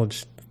drunk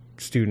college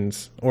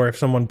students, or if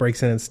someone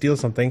breaks in and steals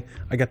something,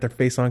 I got their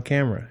face on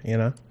camera,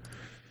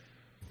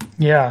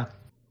 Yeah,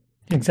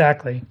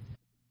 exactly.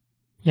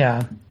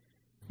 Yeah.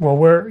 Well,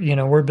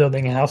 we're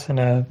building a house in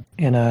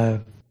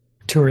a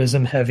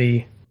tourism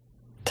heavy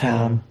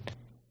town.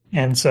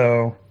 And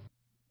so,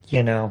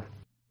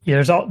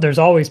 there's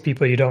always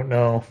people you don't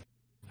know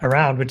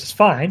around, which is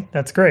fine.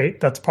 That's great.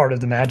 That's part of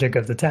the magic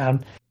of the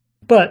town.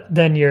 But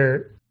then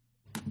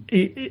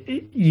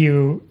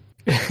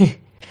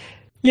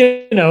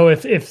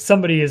if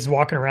somebody is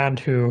walking around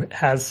who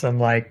has some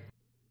like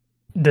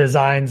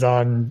designs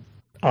on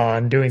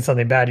doing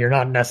something bad, you're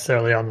not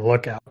necessarily on the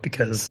lookout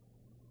because,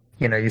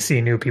 you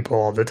see new people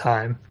all the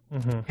time.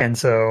 Mm-hmm. And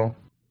so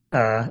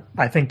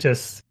I think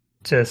just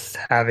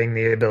having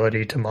the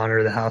ability to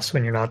monitor the house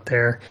when you're not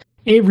there,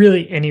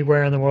 really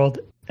anywhere in the world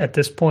at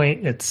this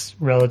point, it's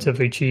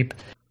relatively cheap.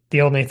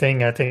 The only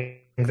thing I think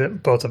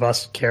that both of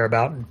us care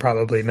about, and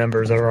probably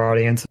members of our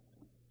audience,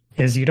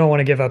 is you don't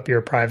want to give up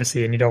your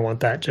privacy, and you don't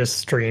want that just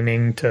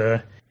streaming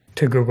to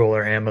Google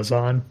or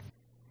Amazon.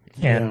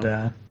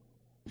 And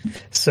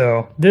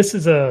so this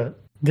is a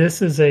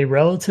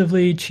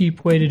relatively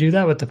cheap way to do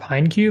that with the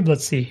Pine Cube.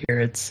 Let's see here.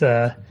 It's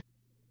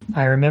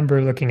I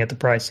remember looking at the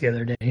price the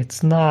other day.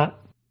 It's not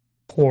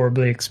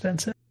horribly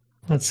expensive.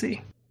 Let's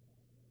see.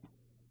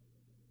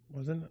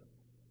 Wasn't it?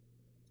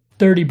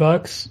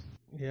 $30.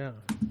 Yeah.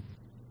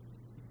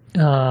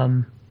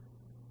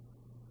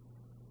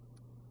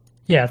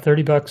 Yeah,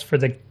 $30 for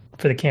the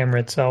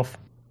camera itself.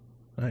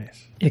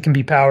 Nice. It can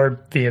be powered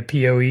via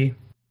PoE,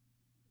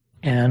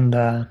 and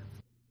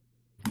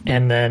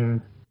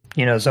then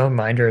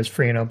ZoneMinder is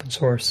free and open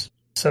source.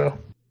 So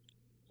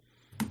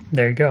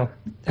there you go.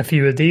 A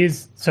few of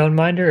these,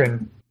 ZoneMinder,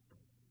 and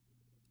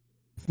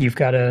you've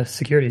got a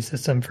security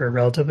system for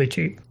relatively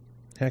cheap.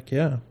 Heck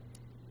yeah.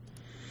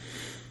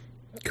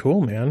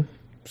 Cool, man.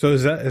 So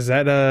is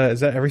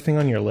that everything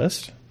on your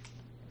list?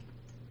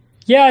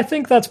 Yeah, I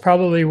think that's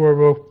probably where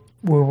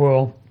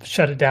we'll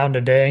shut it down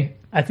today.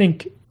 I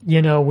think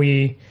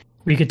we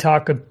could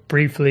talk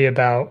briefly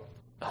about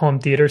home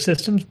theater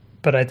systems,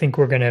 but I think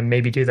we're gonna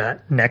maybe do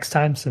that next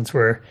time since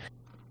we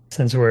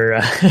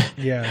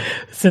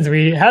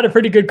had a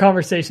pretty good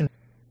conversation.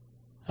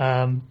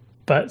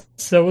 But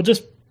so we'll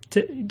just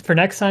for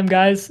next time,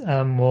 guys,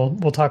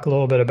 we'll talk a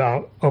little bit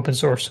about open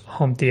source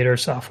home theater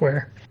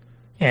software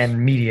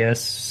and media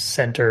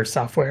center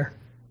software.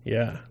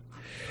 Yeah.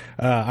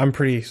 I'm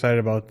pretty excited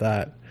about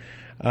that.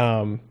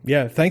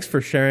 Yeah, thanks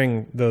for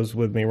sharing those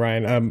with me,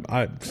 Ryan.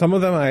 Some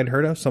of them I had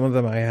heard of, some of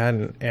them I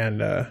hadn't.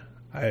 And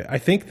I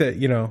think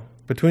that,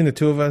 between the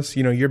two of us,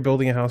 you're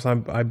building a house,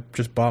 I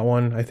just bought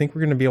one. I think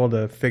we're going to be able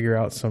to figure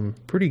out some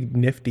pretty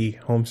nifty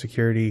home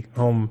security,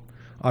 home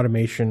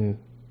automation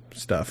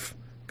stuff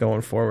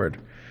going forward.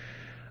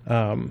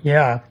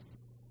 Yeah.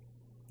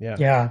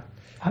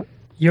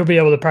 You'll be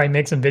able to probably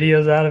make some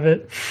videos out of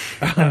it,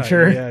 I'm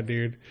sure. Yeah,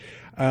 dude.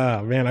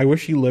 Man, I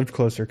wish you lived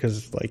closer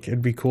because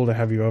it'd be cool to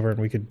have you over and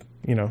we could,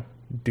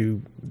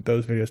 do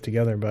those videos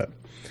together. But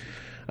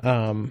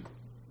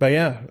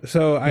yeah,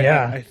 so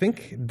I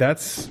think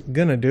that's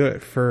gonna do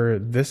it for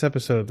this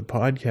episode of the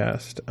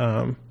podcast.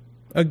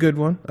 A good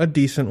one, a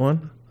decent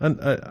one.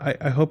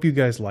 I hope you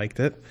guys liked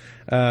it.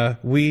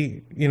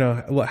 We,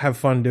 have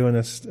fun doing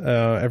this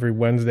every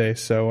Wednesday.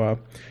 So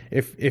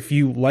if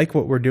you like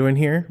what we're doing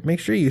here, make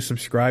sure you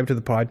subscribe to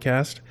the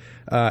podcast.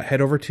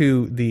 Head over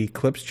to the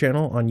Clips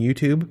channel on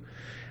YouTube,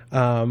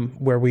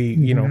 where we,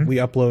 we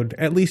upload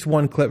at least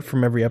one clip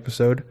from every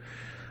episode.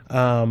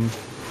 Yeah,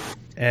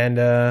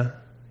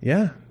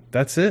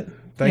 that's it.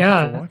 Thank you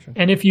for watching.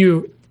 And if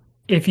you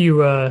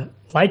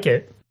like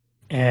it,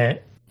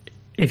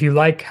 if you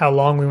like how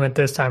long we went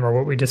this time or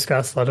what we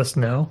discussed, let us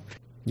know.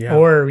 Yeah.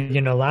 Or,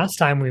 last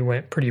time we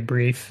went pretty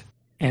brief.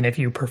 And if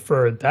you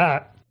preferred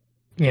that,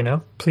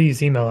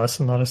 please email us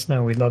and let us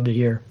know. We'd love to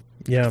hear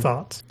your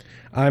thoughts.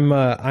 I'm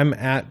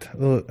at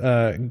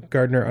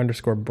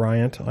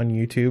Gardner_Bryant on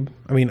YouTube.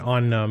 I mean,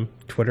 on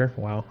Twitter.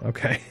 Wow.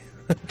 Okay.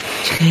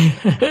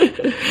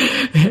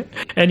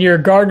 And you're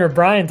Gardner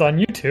Bryant on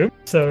YouTube.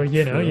 So,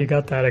 you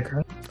got that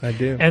across. I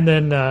do. And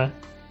then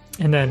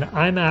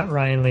I'm at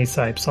Ryan Lee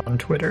Sipes on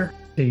Twitter.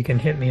 So you can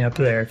hit me up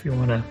there if you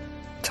want to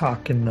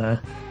talk in the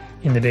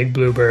big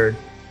blue bird.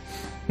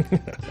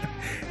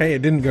 Hey,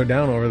 it didn't go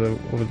down over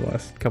the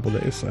last couple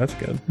days, so that's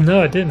good.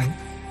 No, it didn't.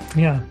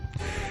 Yeah.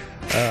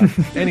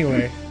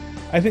 Anyway,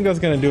 I think that's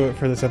going to do it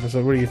for this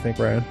episode. What do you think,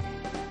 Ryan?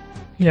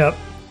 Yep.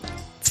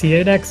 See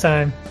you next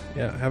time.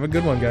 Yeah, have a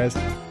good one, guys.